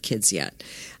working with kids yet.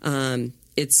 I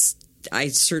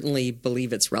certainly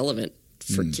believe it's relevant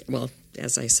for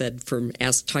as I said, from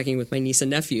talking with my niece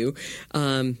and nephew.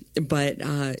 But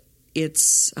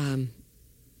it's and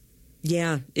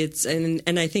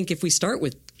I think if we start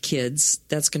with kids,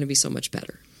 that's going to be so much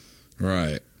better.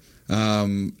 Right.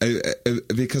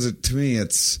 Because to me,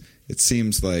 it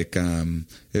seems like what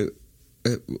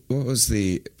was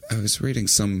I was reading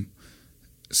some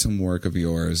work of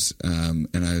yours, and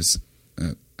I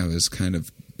was kind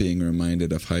of being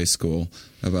reminded of high school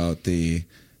about the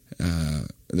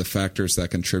factors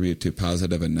that contribute to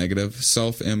positive and negative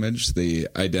self-image, the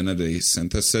identity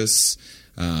synthesis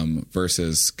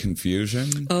versus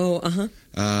confusion.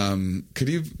 Could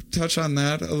you touch on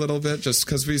that a little bit? Just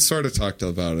because we sort of talked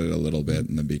about it a little bit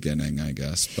in the beginning, I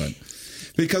guess, but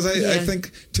because I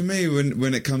think to me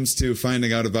when it comes to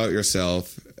finding out about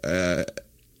yourself,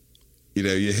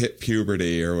 you hit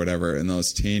puberty or whatever in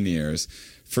those teen years.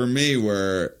 For me,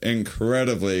 were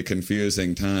incredibly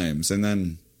confusing times, and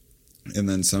then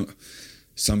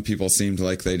some people seemed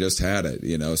like they just had it,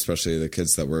 especially the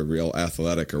kids that were real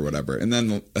athletic or whatever. And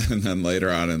then later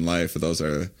on in life, those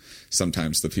are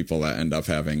sometimes the people that end up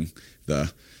having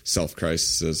the self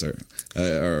crisis or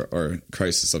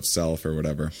crisis of self or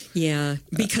whatever. Yeah,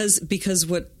 because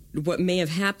what may have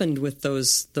happened with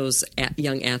those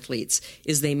young athletes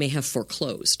is they may have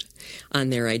foreclosed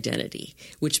on their identity,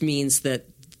 which means that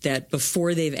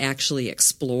before they've actually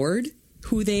explored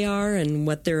who they are and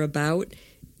what they're about,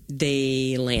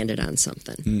 they landed on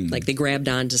something. Like they grabbed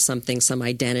onto something, some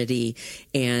identity,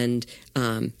 and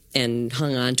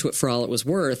hung on to it for all it was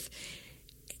worth,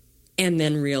 and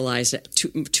then realized that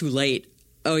too late,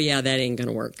 oh yeah, that ain't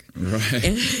gonna work.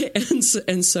 Right.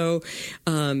 And so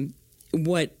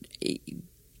what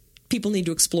people need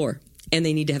to explore, and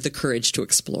they need to have the courage to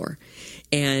explore.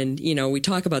 And, we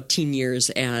talk about teen years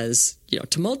as,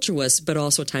 tumultuous, but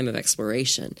also a time of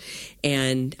exploration.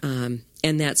 And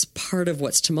that's part of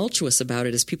what's tumultuous about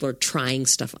it is people are trying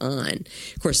stuff on.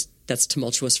 Of course, that's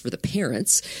tumultuous for the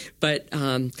parents, but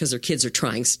because their kids are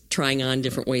trying on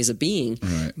different ways of being.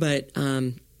 Right.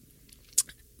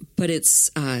 But it's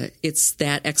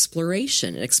that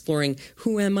exploration, exploring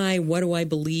who am I, what do I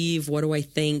believe, what do I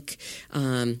think,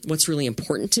 what's really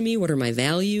important to me, what are my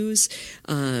values,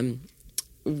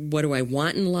 what do I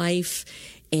want in life,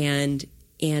 and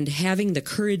having the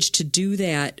courage to do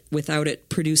that without it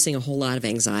producing a whole lot of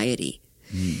anxiety.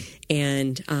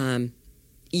 And and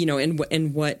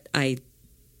what I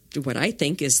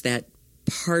think is that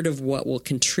part of what will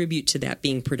contribute to that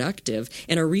being productive,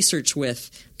 and our research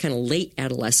with kind of late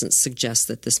adolescence suggests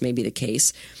that this may be the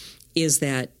case, is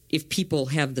that if people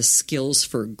have the skills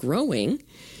for growing,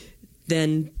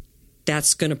 then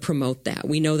that's going to promote that.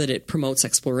 We know that it promotes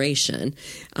exploration.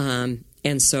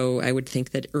 And so I would think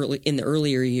that in the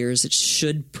earlier years, it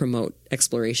should promote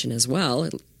exploration as well.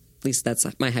 At least that's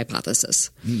my hypothesis.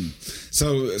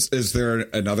 So is there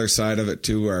another side of it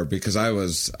too? Or because I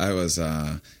was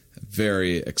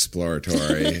very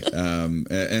exploratory,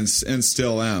 and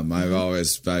still am. I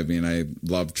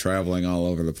love traveling all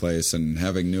over the place and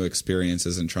having new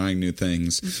experiences and trying new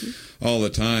things all the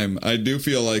time. I do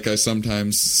feel like I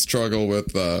sometimes struggle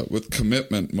with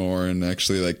commitment more and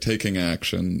actually like taking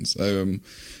actions. I'm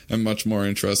much more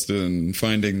interested in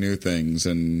finding new things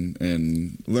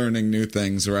and learning new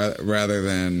things rather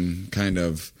than kind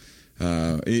of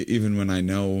even when I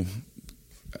know.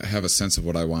 Have a sense of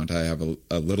what I want. I have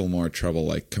a little more trouble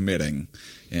like committing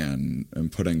and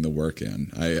putting the work in.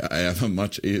 I have a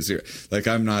much easier, like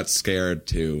I'm not scared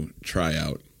to try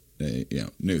out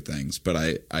new things, but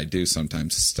I do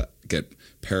sometimes get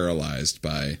paralyzed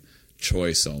by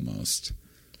choice almost.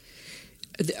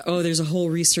 Oh, there's a whole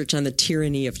research on the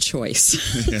tyranny of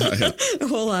choice. Yeah. a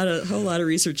whole lot of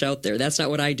research out there. That's not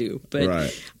what I do, but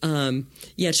right.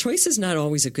 Choice is not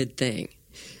always a good thing.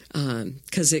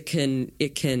 Because it can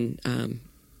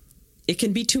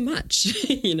be too much,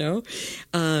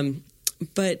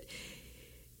 but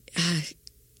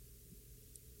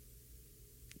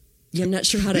I'm not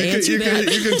sure how to answer that.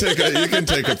 You can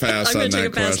take a pass on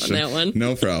that question. On that one.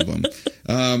 No problem.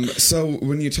 So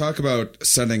when you talk about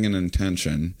setting an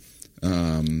intention,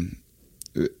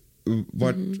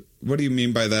 what do you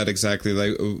mean by that exactly?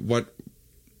 Like, what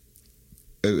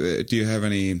do you have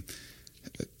any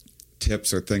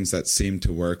tips or things that seem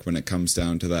to work when it comes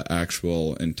down to the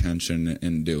actual intention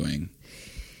in doing?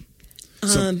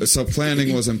 So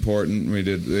planning was important. We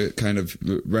did kind of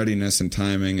readiness and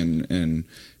timing and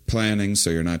planning,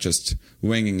 so you're not just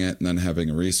winging it and then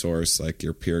having a resource like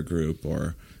your peer group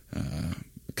or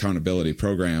accountability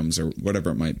programs or whatever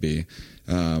it might be.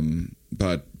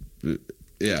 But can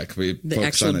we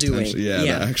focus on attention? Doing. The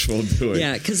actual doing.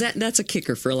 Yeah, because that's a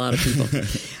kicker for a lot of people.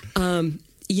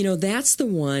 That's the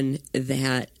one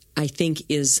that I think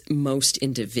is most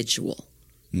individual.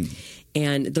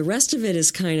 And the rest of it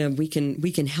is kind of, we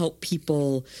can help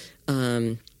people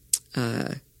kind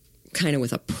of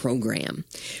with a program.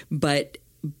 But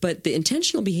the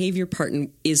intentional behavior part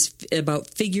is about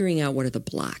figuring out what are the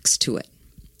blocks to it.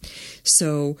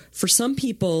 So for some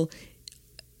people,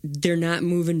 they're not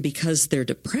moving because they're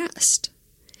depressed.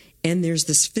 And there's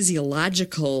this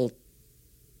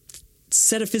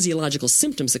set of physiological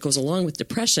symptoms that goes along with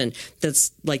depression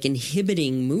that's like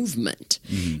inhibiting movement.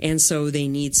 And so they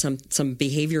need some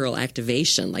behavioral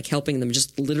activation, like helping them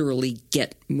just literally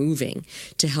get moving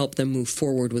to help them move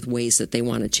forward with ways that they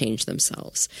want to change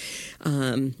themselves.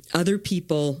 Other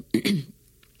people,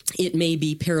 it may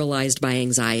be paralyzed by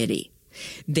anxiety.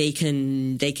 They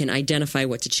can identify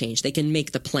what to change. They can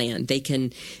make the plan. They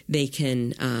can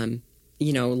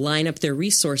line up their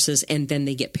resources, and then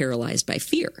they get paralyzed by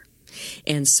fear.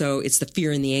 And so it's the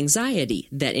fear and the anxiety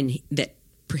that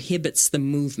prohibits the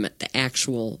movement, the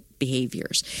actual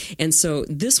behaviors. And so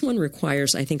this one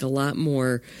requires, I think, a lot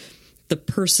more the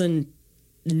person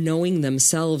knowing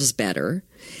themselves better,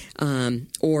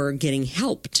 or getting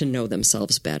help to know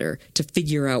themselves better to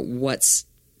figure out what's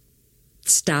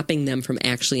stopping them from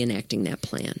actually enacting that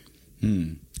plan.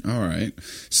 All right.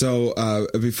 So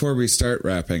before we start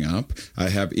wrapping up, I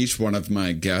have each one of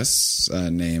my guests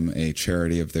name a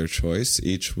charity of their choice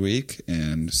each week.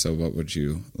 And so what would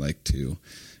you like to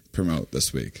promote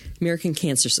this week? American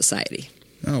Cancer Society.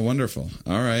 Oh, wonderful.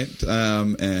 All right.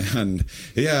 And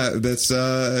yeah, that's,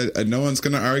 no one's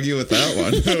going to argue with that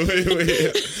one.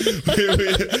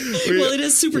 Well, it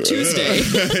is Super Tuesday.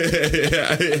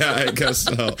 yeah, I guess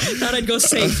so. Thought I'd go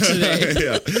safe today.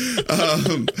 Yeah.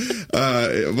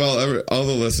 Well, all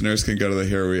the listeners can go to the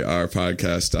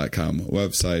HereWeArePodcast.com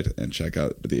website and check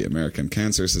out the American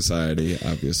Cancer Society.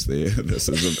 Obviously, this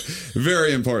is a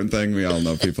very important thing. We all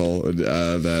know people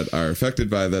that are affected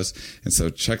by this. And so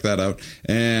check that out.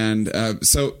 And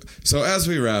so as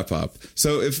we wrap up,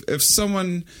 so if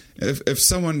someone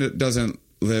doesn't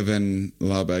live in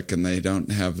Lubbock and they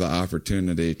don't have the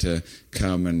opportunity to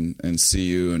come and see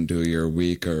you and do your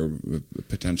week or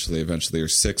potentially eventually your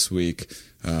 6-week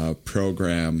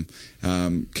program,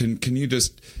 can you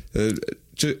just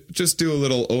do a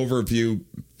little overview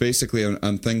basically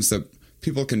on things that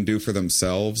people can do for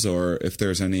themselves, or if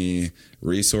there's any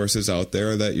resources out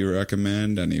there that you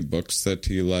recommend, any books that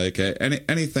you like,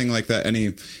 anything like that, any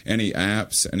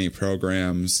apps, any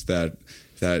programs that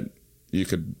you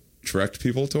could direct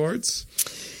people towards?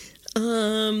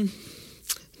 No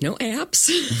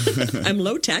apps. I'm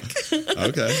low tech.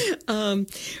 Okay.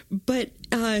 But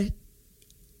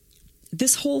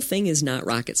this whole thing is not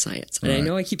rocket science. And right. I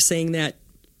know I keep saying that,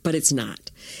 but it's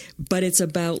not. But it's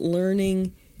about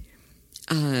learning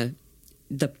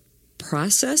the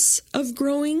process of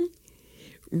growing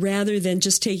rather than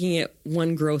just taking it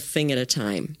one growth thing at a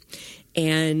time.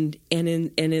 And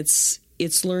it's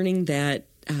learning that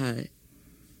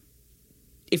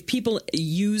if people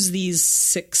use these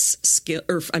 6 skills,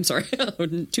 or I'm sorry,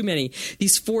 too many,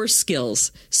 these 4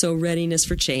 skills. So readiness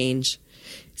for change.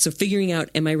 So figuring out,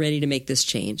 am I ready to make this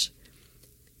change?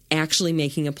 Actually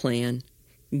making a plan,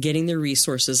 getting their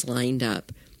resources lined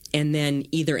up, and then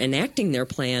either enacting their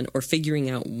plan or figuring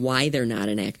out why they're not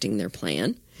enacting their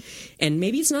plan. And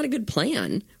maybe it's not a good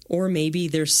plan, or maybe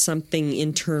there's something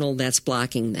internal that's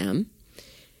blocking them.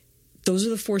 Those are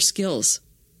the 4 skills.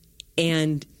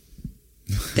 And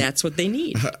that's what they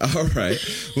need. All right.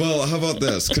 Well, how about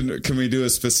this? Can we do a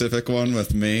specific one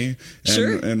with me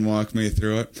and walk me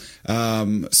through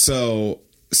it? So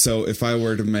if I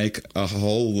were to make a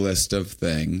whole list of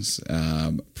things,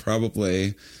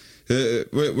 probably...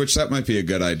 which that might be a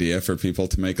good idea for people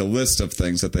to make a list of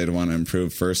things that they'd want to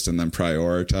improve first and then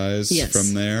prioritize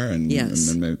from there and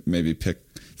then maybe pick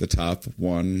the top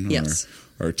one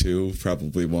or 2,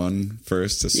 probably 1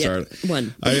 first to start.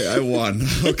 1. I 1.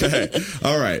 Okay.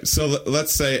 All right. So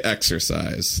let's say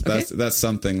exercise. That's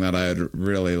something that I'd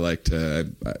really like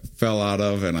to. I fell out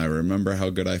of, and I remember how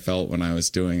good I felt when I was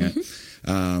doing it.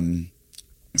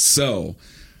 So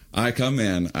I come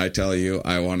in, I tell you,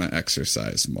 I want to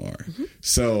exercise more.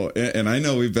 So, and I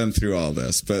know we've been through all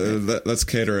this, but let's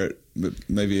cater it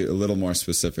maybe a little more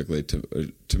specifically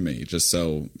to me, just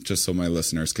so my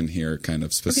listeners can hear kind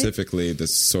of specifically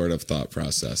this sort of thought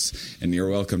process. And you're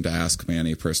welcome to ask me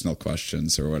any personal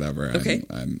questions or whatever. Okay.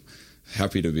 I'm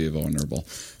happy to be vulnerable.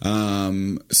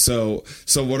 So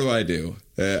what do I do?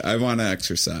 I want to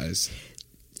exercise.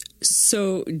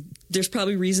 So there's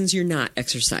probably reasons you're not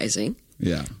exercising.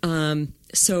 Yeah.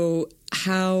 So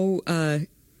how,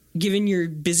 given your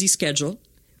busy schedule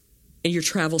and your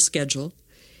travel schedule,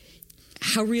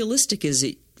 how realistic is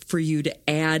it for you to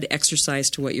add exercise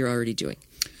to what you're already doing?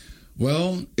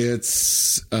 Well, it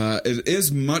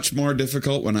is much more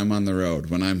difficult when I'm on the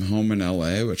road. When I'm home in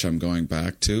LA, which I'm going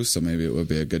back to, so maybe it would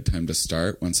be a good time to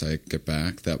start once I get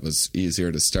back. That was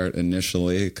easier to start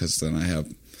initially because then I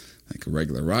have like a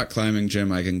regular rock climbing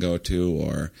gym I can go to,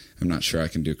 or I'm not sure I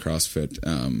can do CrossFit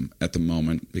at the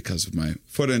moment because of my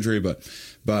foot injury, but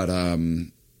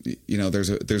you know,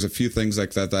 there's a few things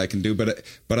like that I can do,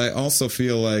 but I also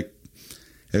feel like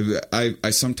I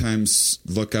sometimes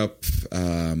look up,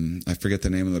 I forget the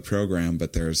name of the program,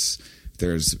 but there's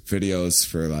videos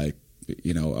for like,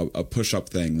 you know, a push-up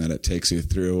thing that it takes you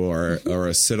through, or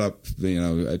a sit-up, you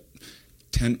know,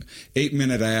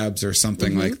 8-minute abs or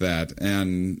something like that.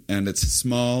 And it's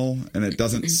small and it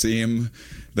doesn't seem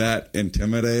that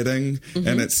intimidating.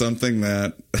 And it's something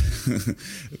that,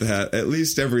 that at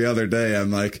least every other day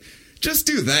I'm like, just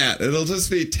do that. It'll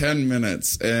just be 10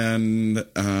 minutes. And,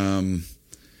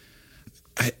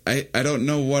 I don't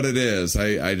know what it is.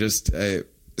 I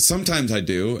sometimes I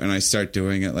do, and I start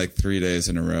doing it like 3 days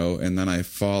in a row, and then I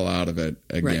fall out of it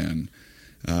again.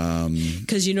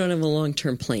 Because you don't have a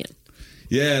long-term plan.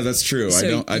 Yeah, that's true.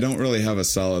 So, I don't really have a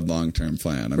solid long-term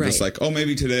plan. I'm just like, oh,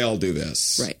 maybe today I'll do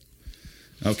this. Right.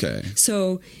 Okay.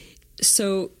 So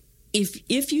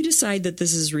if you decide that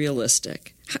this is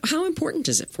realistic, how important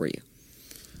is it for you?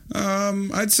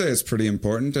 I'd say it's pretty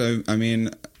important. I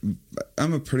mean,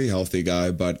 I'm a pretty healthy guy,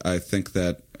 but I think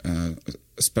that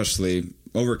especially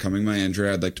overcoming my injury,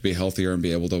 I'd like to be healthier and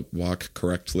be able to walk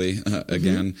correctly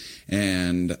again.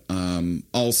 And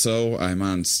also, I'm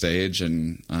on stage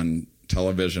and on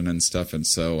television and stuff, and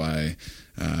so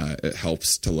it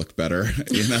helps to look better.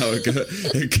 You know,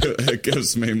 it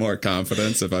gives me more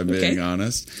confidence, if I'm being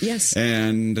honest. Yes.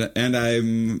 And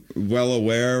I'm well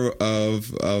aware of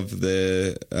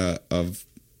the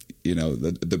you know,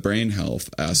 the brain health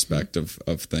aspect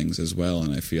of things as well.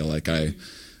 And I feel like I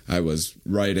was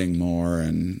writing more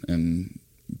and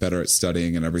better at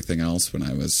studying and everything else when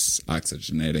I was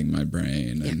oxygenating my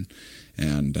brain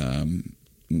and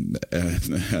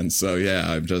so yeah,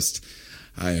 I just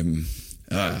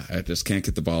can't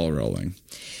get the ball rolling.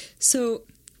 So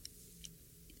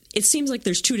it seems like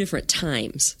there's two different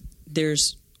times.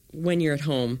 There's when you're at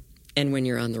home and when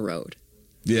you're on the road.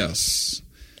 Yes.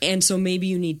 And so maybe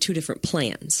you need two different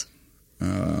plans.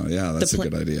 Yeah, that's a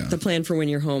good idea. The plan for when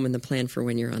you're home and the plan for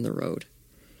when you're on the road.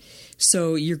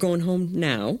 So you're going home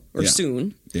now or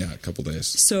soon. Yeah, a couple days.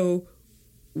 So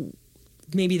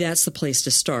maybe that's the place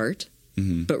to start.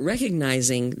 But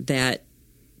recognizing that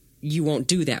you won't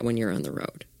do that when you're on the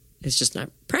road. It's just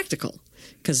not practical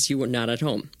because you were not at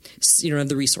home. You don't have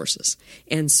the resources.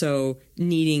 And so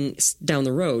needing down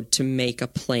the road to make a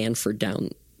plan for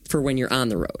when you're on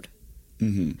the road.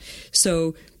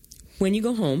 So when you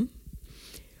go home,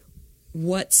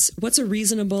 what's a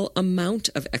reasonable amount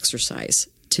of exercise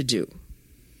to do?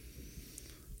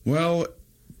 Well,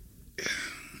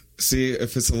 see,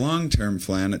 if it's a long-term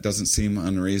plan, it doesn't seem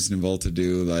unreasonable to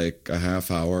do like a half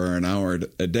hour or an hour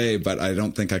a day, but I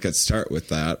don't think I could start with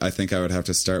that. I think I would have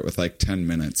to start with like 10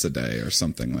 minutes a day or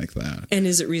something like that. And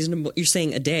is it reasonable? You're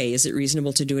saying a day. Is it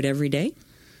reasonable to do it every day?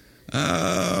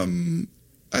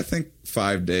 I think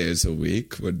 5 days a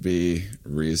week would be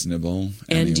reasonable.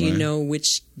 And do you know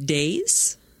which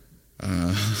days?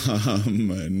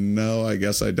 No, I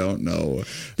guess I don't know.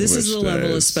 This is the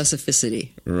level of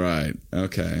specificity. Right.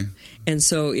 Okay. And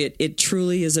so it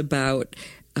truly is about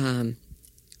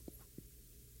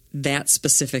that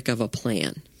specific of a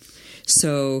plan.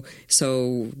 So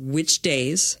which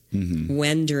days,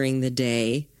 when during the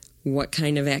day, what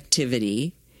kind of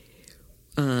activity,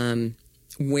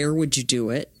 where would you do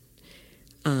it,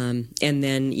 and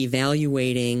then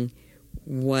evaluating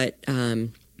what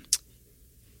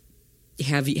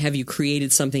have you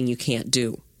created something you can't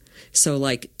do. So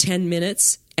like 10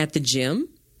 minutes at the gym,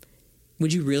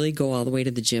 would you really go all the way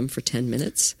to the gym for 10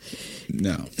 minutes?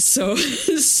 No. So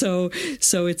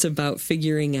it's about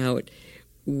figuring out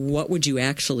what would you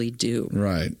actually do.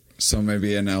 Right. So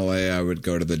maybe in LA, I would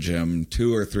go to the gym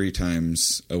 2 or 3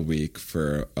 times a week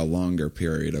for a longer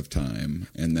period of time,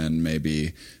 and then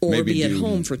maybe be at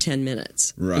home for 10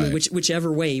 minutes. Right. I mean,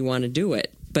 whichever way you want to do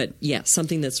it. But yeah,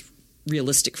 something that's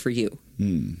realistic for you.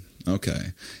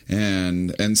 Okay.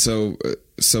 And so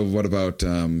what about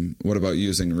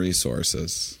using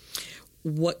resources?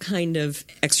 What kind of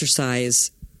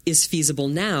exercise is feasible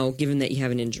now, given that you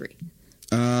have an injury?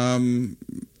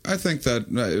 I think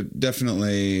that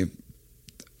definitely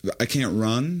I can't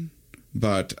run,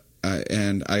 but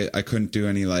I couldn't do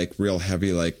any like real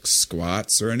heavy like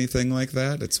squats or anything like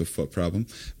that. It's a foot problem,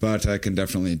 but I can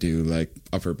definitely do like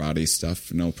upper body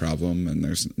stuff, no problem. And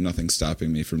there's nothing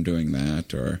stopping me from doing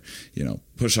that, or, you know,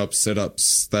 push-ups,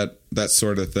 sit-ups, that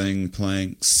sort of thing,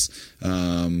 planks,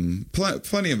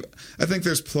 plenty of, I think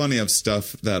there's plenty of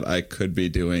stuff that I could be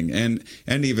doing, and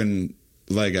even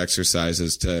leg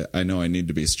exercises I know I need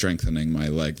to be strengthening my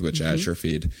leg, which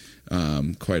atrophied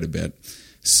quite a bit.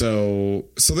 So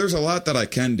there's a lot that I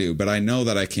can do, but I know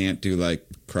that I can't do like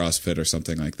CrossFit or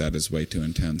something like that. Is way too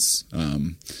intense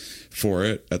for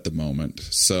it at the moment.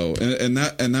 So and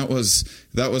that was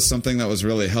something that was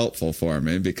really helpful for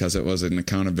me, because it was an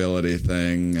accountability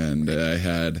thing, and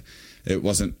it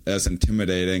wasn't as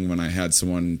intimidating when I had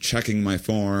someone checking my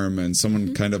form and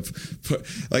someone kind of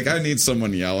like, I need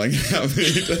someone yelling at me.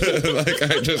 Like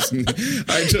I just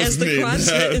as the need CrossFit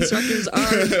that. instructors are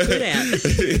good at.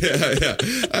 Yeah.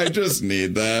 I just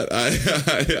need that.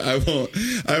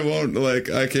 I won't like,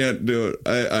 I can't do it.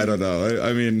 I don't know.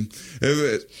 I mean,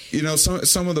 you know,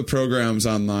 some of the programs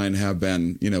online have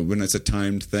been, you know, when it's a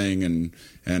timed thing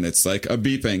and it's like a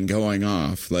beeping going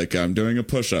off, like I'm doing a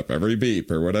push-up every beep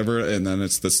or whatever, and then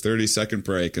it's this 30-second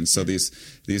break. And so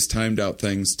these timed out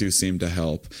things do seem to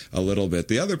help a little bit.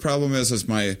 The other problem is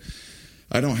I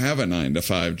don't have a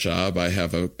 9-to-5 job. I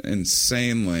have a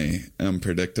insanely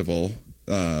unpredictable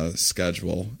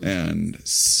schedule, and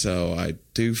so I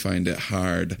do find it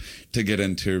hard to get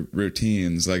into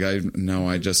routines. Like I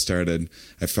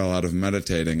fell out of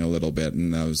meditating a little bit,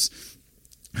 and I was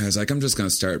like, I'm just going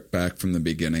to start back from the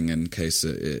beginning in case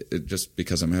it just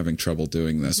because I'm having trouble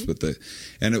doing this with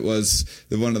and it was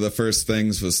one of the first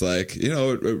things was like, you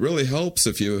know, it really helps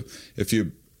if you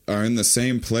are in the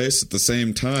same place at the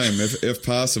same time, if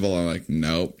possible. I'm like,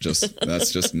 nope,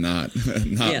 that's just not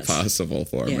yes. possible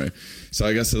for me. So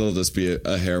I guess it'll just be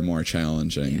a hair more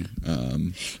challenging. Yeah.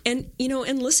 And, you know,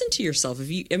 and listen to yourself.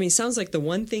 It sounds like the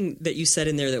one thing that you said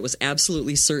in there that was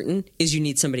absolutely certain is you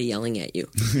need somebody yelling at you.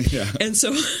 Yeah. And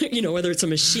so, you know, whether it's a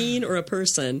machine or a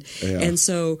person. Yeah. And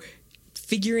so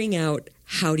figuring out,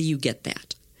 how do you get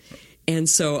that? And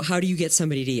so how do you get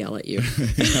somebody to yell at you?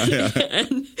 Yeah.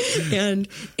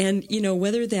 and you know,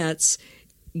 whether that's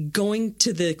going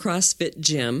to the CrossFit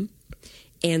gym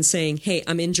and saying, hey,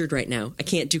 I'm injured right now, I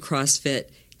can't do CrossFit,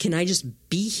 can I just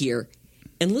be here?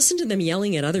 And listen to them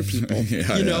yelling at other people,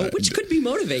 which could be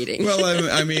motivating. Well,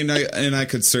 I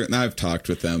could certainly, I've talked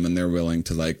with them, and they're willing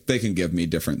to, like, they can give me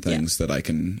different things that I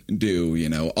can do, you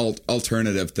know,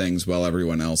 alternative things while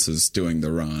everyone else is doing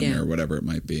the run or whatever it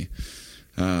might be.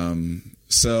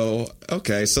 So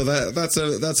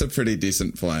that's a pretty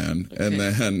decent plan.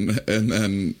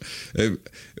 Okay.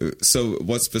 So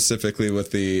what specifically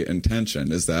with the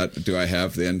intention is that? Do I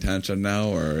have the intention now,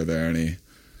 or are there any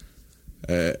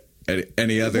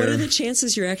other? What are the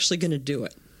chances you're actually going to do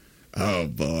it? Oh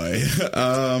boy.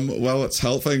 Well, it's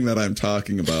helping that I'm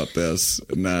talking about this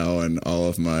now, and all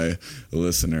of my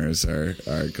listeners are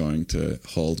going to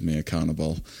hold me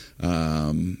accountable.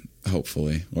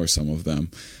 Hopefully, or some of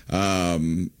them.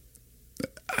 I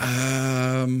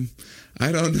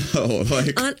don't know.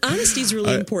 Like, honesty is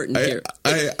really important here.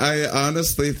 I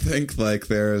honestly think like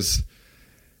there's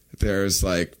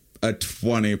like a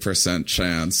 20%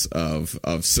 chance of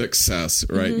success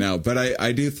right now, but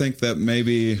I do think that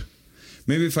maybe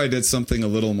if I did something a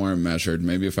little more measured,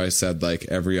 maybe if I said like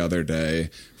every other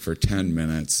day for 10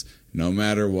 minutes. No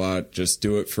matter what, just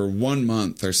do it for 1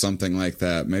 month or something like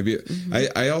that. Maybe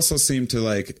I also seem to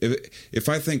like, if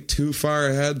I think too far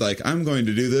ahead, like I'm going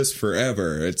to do this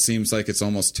forever, it seems like it's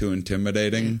almost too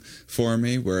intimidating for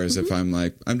me. Whereas if I'm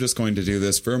like, I'm just going to do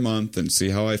this for a month and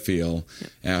see how I feel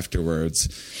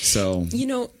afterwards. So, you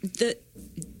know,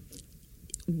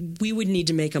 we would need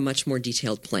to make a much more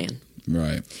detailed plan.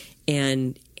 Right.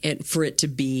 And for it to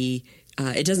be,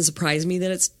 it doesn't surprise me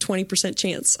that it's 20%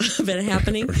 chance of it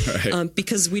happening, right.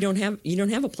 Because you don't have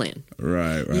a plan.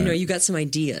 Right. You know, you got some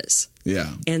ideas.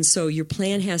 Yeah. And so your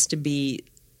plan has to be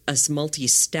a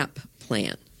multi-step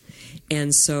plan.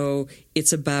 And so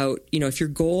it's about, you know, if your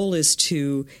goal is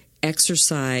to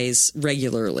exercise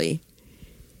regularly,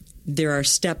 there are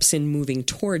steps in moving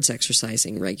towards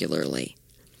exercising regularly.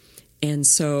 And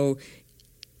so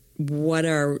what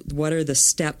are the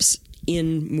steps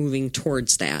in moving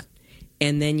towards that?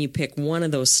 And then you pick one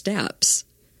of those steps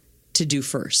to do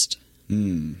first.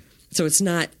 So it's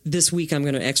not, this week I'm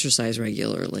going to exercise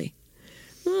regularly.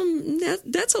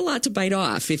 That's a lot to bite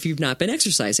off if you've not been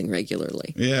exercising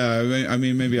regularly. Yeah, I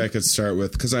mean, maybe I could start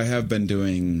with, because I have been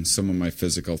doing some of my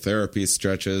physical therapy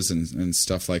stretches and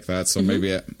stuff like that. So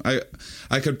maybe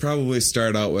I could probably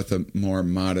start out with a more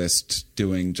modest,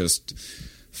 doing just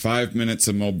 5 minutes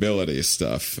of mobility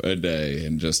stuff a day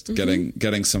and just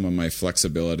getting some of my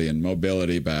flexibility and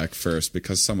mobility back first,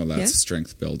 because some of that's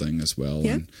strength building as well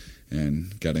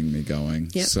and getting me going.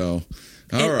 Yep. So,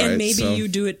 and maybe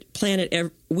you plan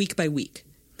it week by week,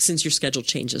 since your schedule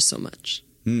changes so much.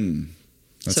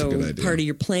 That's a good idea. Part of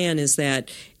your plan is that,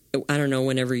 I don't know,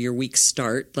 whenever your weeks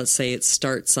start, let's say it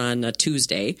starts on a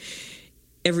Tuesday.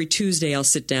 Every Tuesday I'll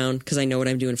sit down, because I know what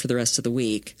I'm doing for the rest of the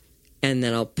week, and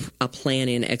then I'll plan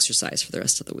in exercise for the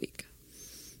rest of the week.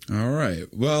 All right.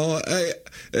 Well,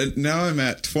 now I'm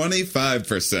at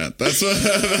 25%. That's what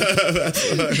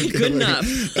I'm Good enough.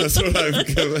 That's what I'm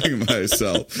giving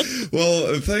myself.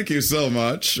 Well, thank you so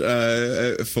much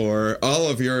for all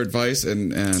of your advice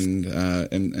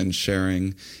and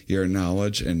sharing your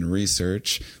knowledge and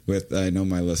research. I know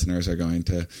my listeners are going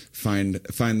to find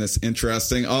this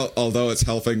interesting, although it's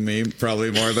helping me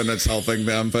probably more than it's helping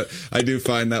them. But I do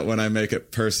find that when I make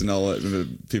it personal,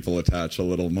 people attach a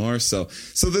little more. So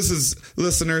this is,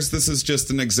 listeners, this is just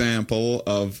an example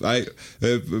of,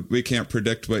 we can't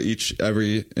predict what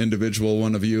every individual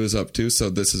one of you is up to. So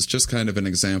this is just kind of an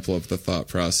example of the thought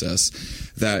process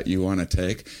that you want to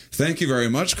take. Thank you very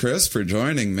much, Chris, for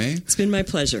joining me. It's been my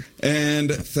pleasure. And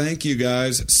thank you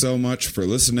guys so much for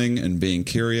listening and being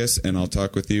curious. And I'll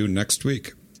talk with you next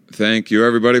week. Thank you,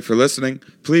 everybody, for listening.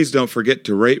 Please don't forget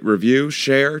to rate, review,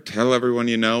 share, tell everyone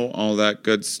you know, all that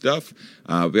good stuff.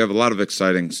 We have a lot of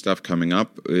exciting stuff coming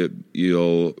up.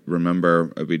 You'll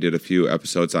remember we did a few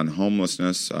episodes on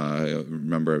homelessness.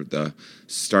 Remember the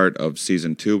start of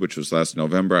season 2, which was last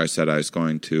November. I said I was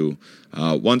going to,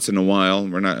 once in a while,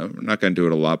 we're not going to do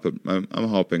it a lot, but I'm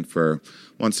hoping for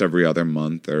once every other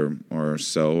month or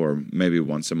so, or maybe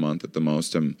once a month at the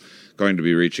most. I'm going to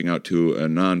be reaching out to a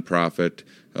nonprofit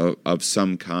of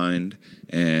some kind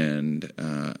and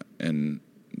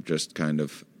just kind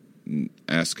of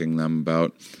asking them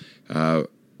about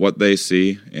what they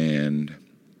see and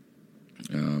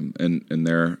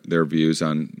their views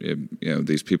on,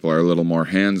 these people are a little more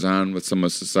hands-on with some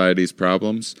of society's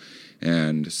problems,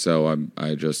 and so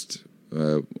I just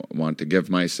want to give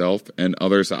myself and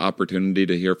others the opportunity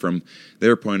to hear from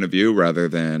their point of view rather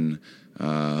than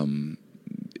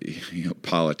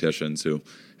politicians who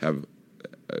have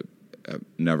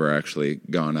never actually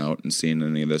gone out and seen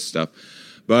any of this stuff.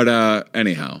 But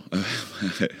anyhow,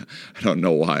 I don't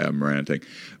know why I'm ranting,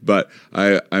 but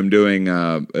I'm doing,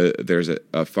 there's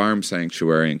a farm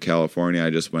sanctuary in California I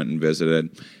just went and visited,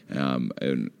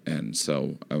 and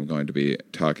so I'm going to be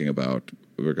talking about,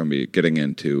 we're going to be getting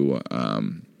into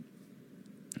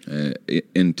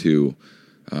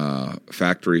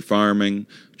factory farming,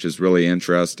 which is really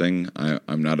interesting.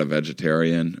 I'm not a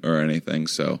vegetarian or anything,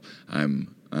 so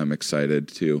I'm excited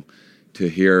to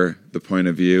hear the point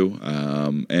of view,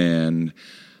 and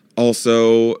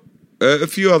also a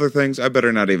few other things. I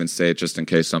better not even say it just in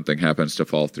case something happens to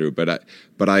fall through. But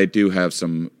I do have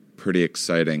some pretty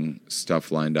exciting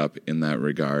stuff lined up in that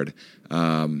regard,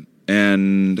 and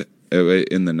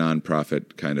in the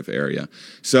nonprofit kind of area.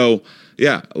 So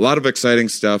yeah, a lot of exciting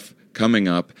stuff coming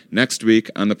up. Next week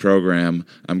on the program,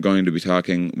 I'm going to be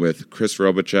talking with Chris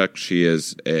Robitschek. She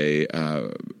is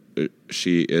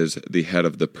the head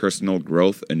of the Personal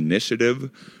Growth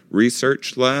Initiative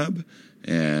Research Lab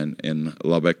and in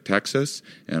Lubbock, Texas.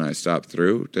 And I stopped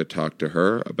through to talk to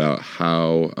her about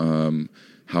how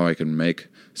I can make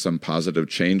some positive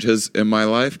changes in my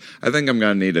life. I think I'm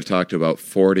going to need to talk to about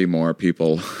 40 more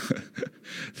people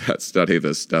that study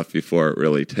this stuff before it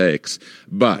really takes.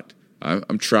 But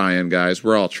I'm trying, guys.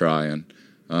 We're all trying.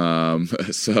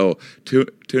 So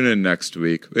tune in next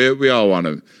week. We all want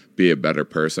to be a better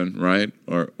person, right?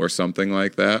 Or something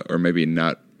like that. Or maybe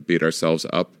not beat ourselves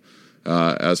up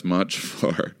as much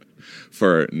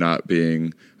for not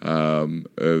being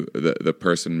the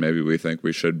person maybe we think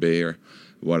we should be or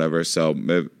whatever. So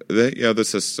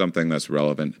this is something that's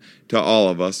relevant to all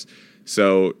of us.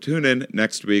 So tune in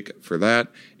next week for that.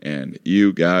 And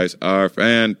you guys are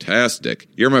fantastic.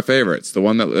 You're my favorites. The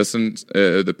one that listens,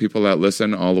 the people that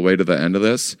listen all the way to the end of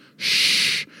this.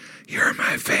 Shh. You're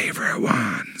my favorite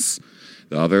ones.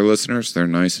 The other listeners, they're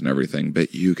nice and everything,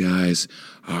 but you guys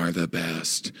are the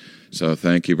best. So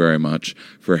thank you very much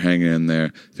for hanging in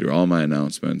there through all my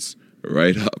announcements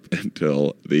right up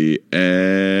until the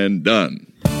end. Done.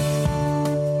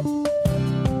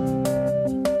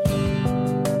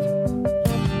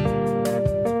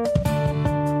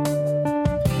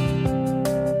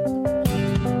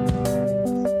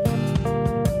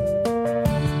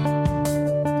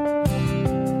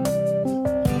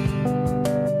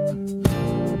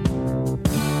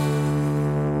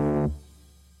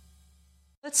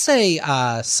 Let's say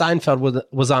Seinfeld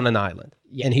was on an island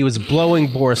and he was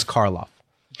blowing Boris Karloff.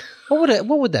 What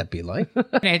would that be like?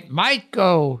 It might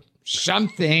go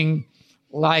something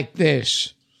like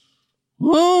this.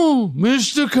 Oh,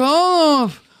 Mr.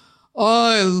 Karloff,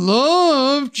 I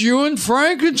loved you in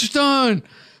Frankenstein,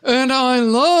 and I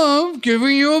love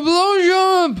giving you a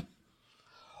blowjob.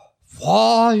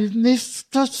 Why,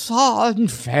 Mr.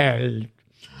 Seinfeld,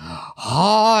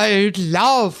 I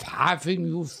love having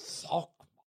you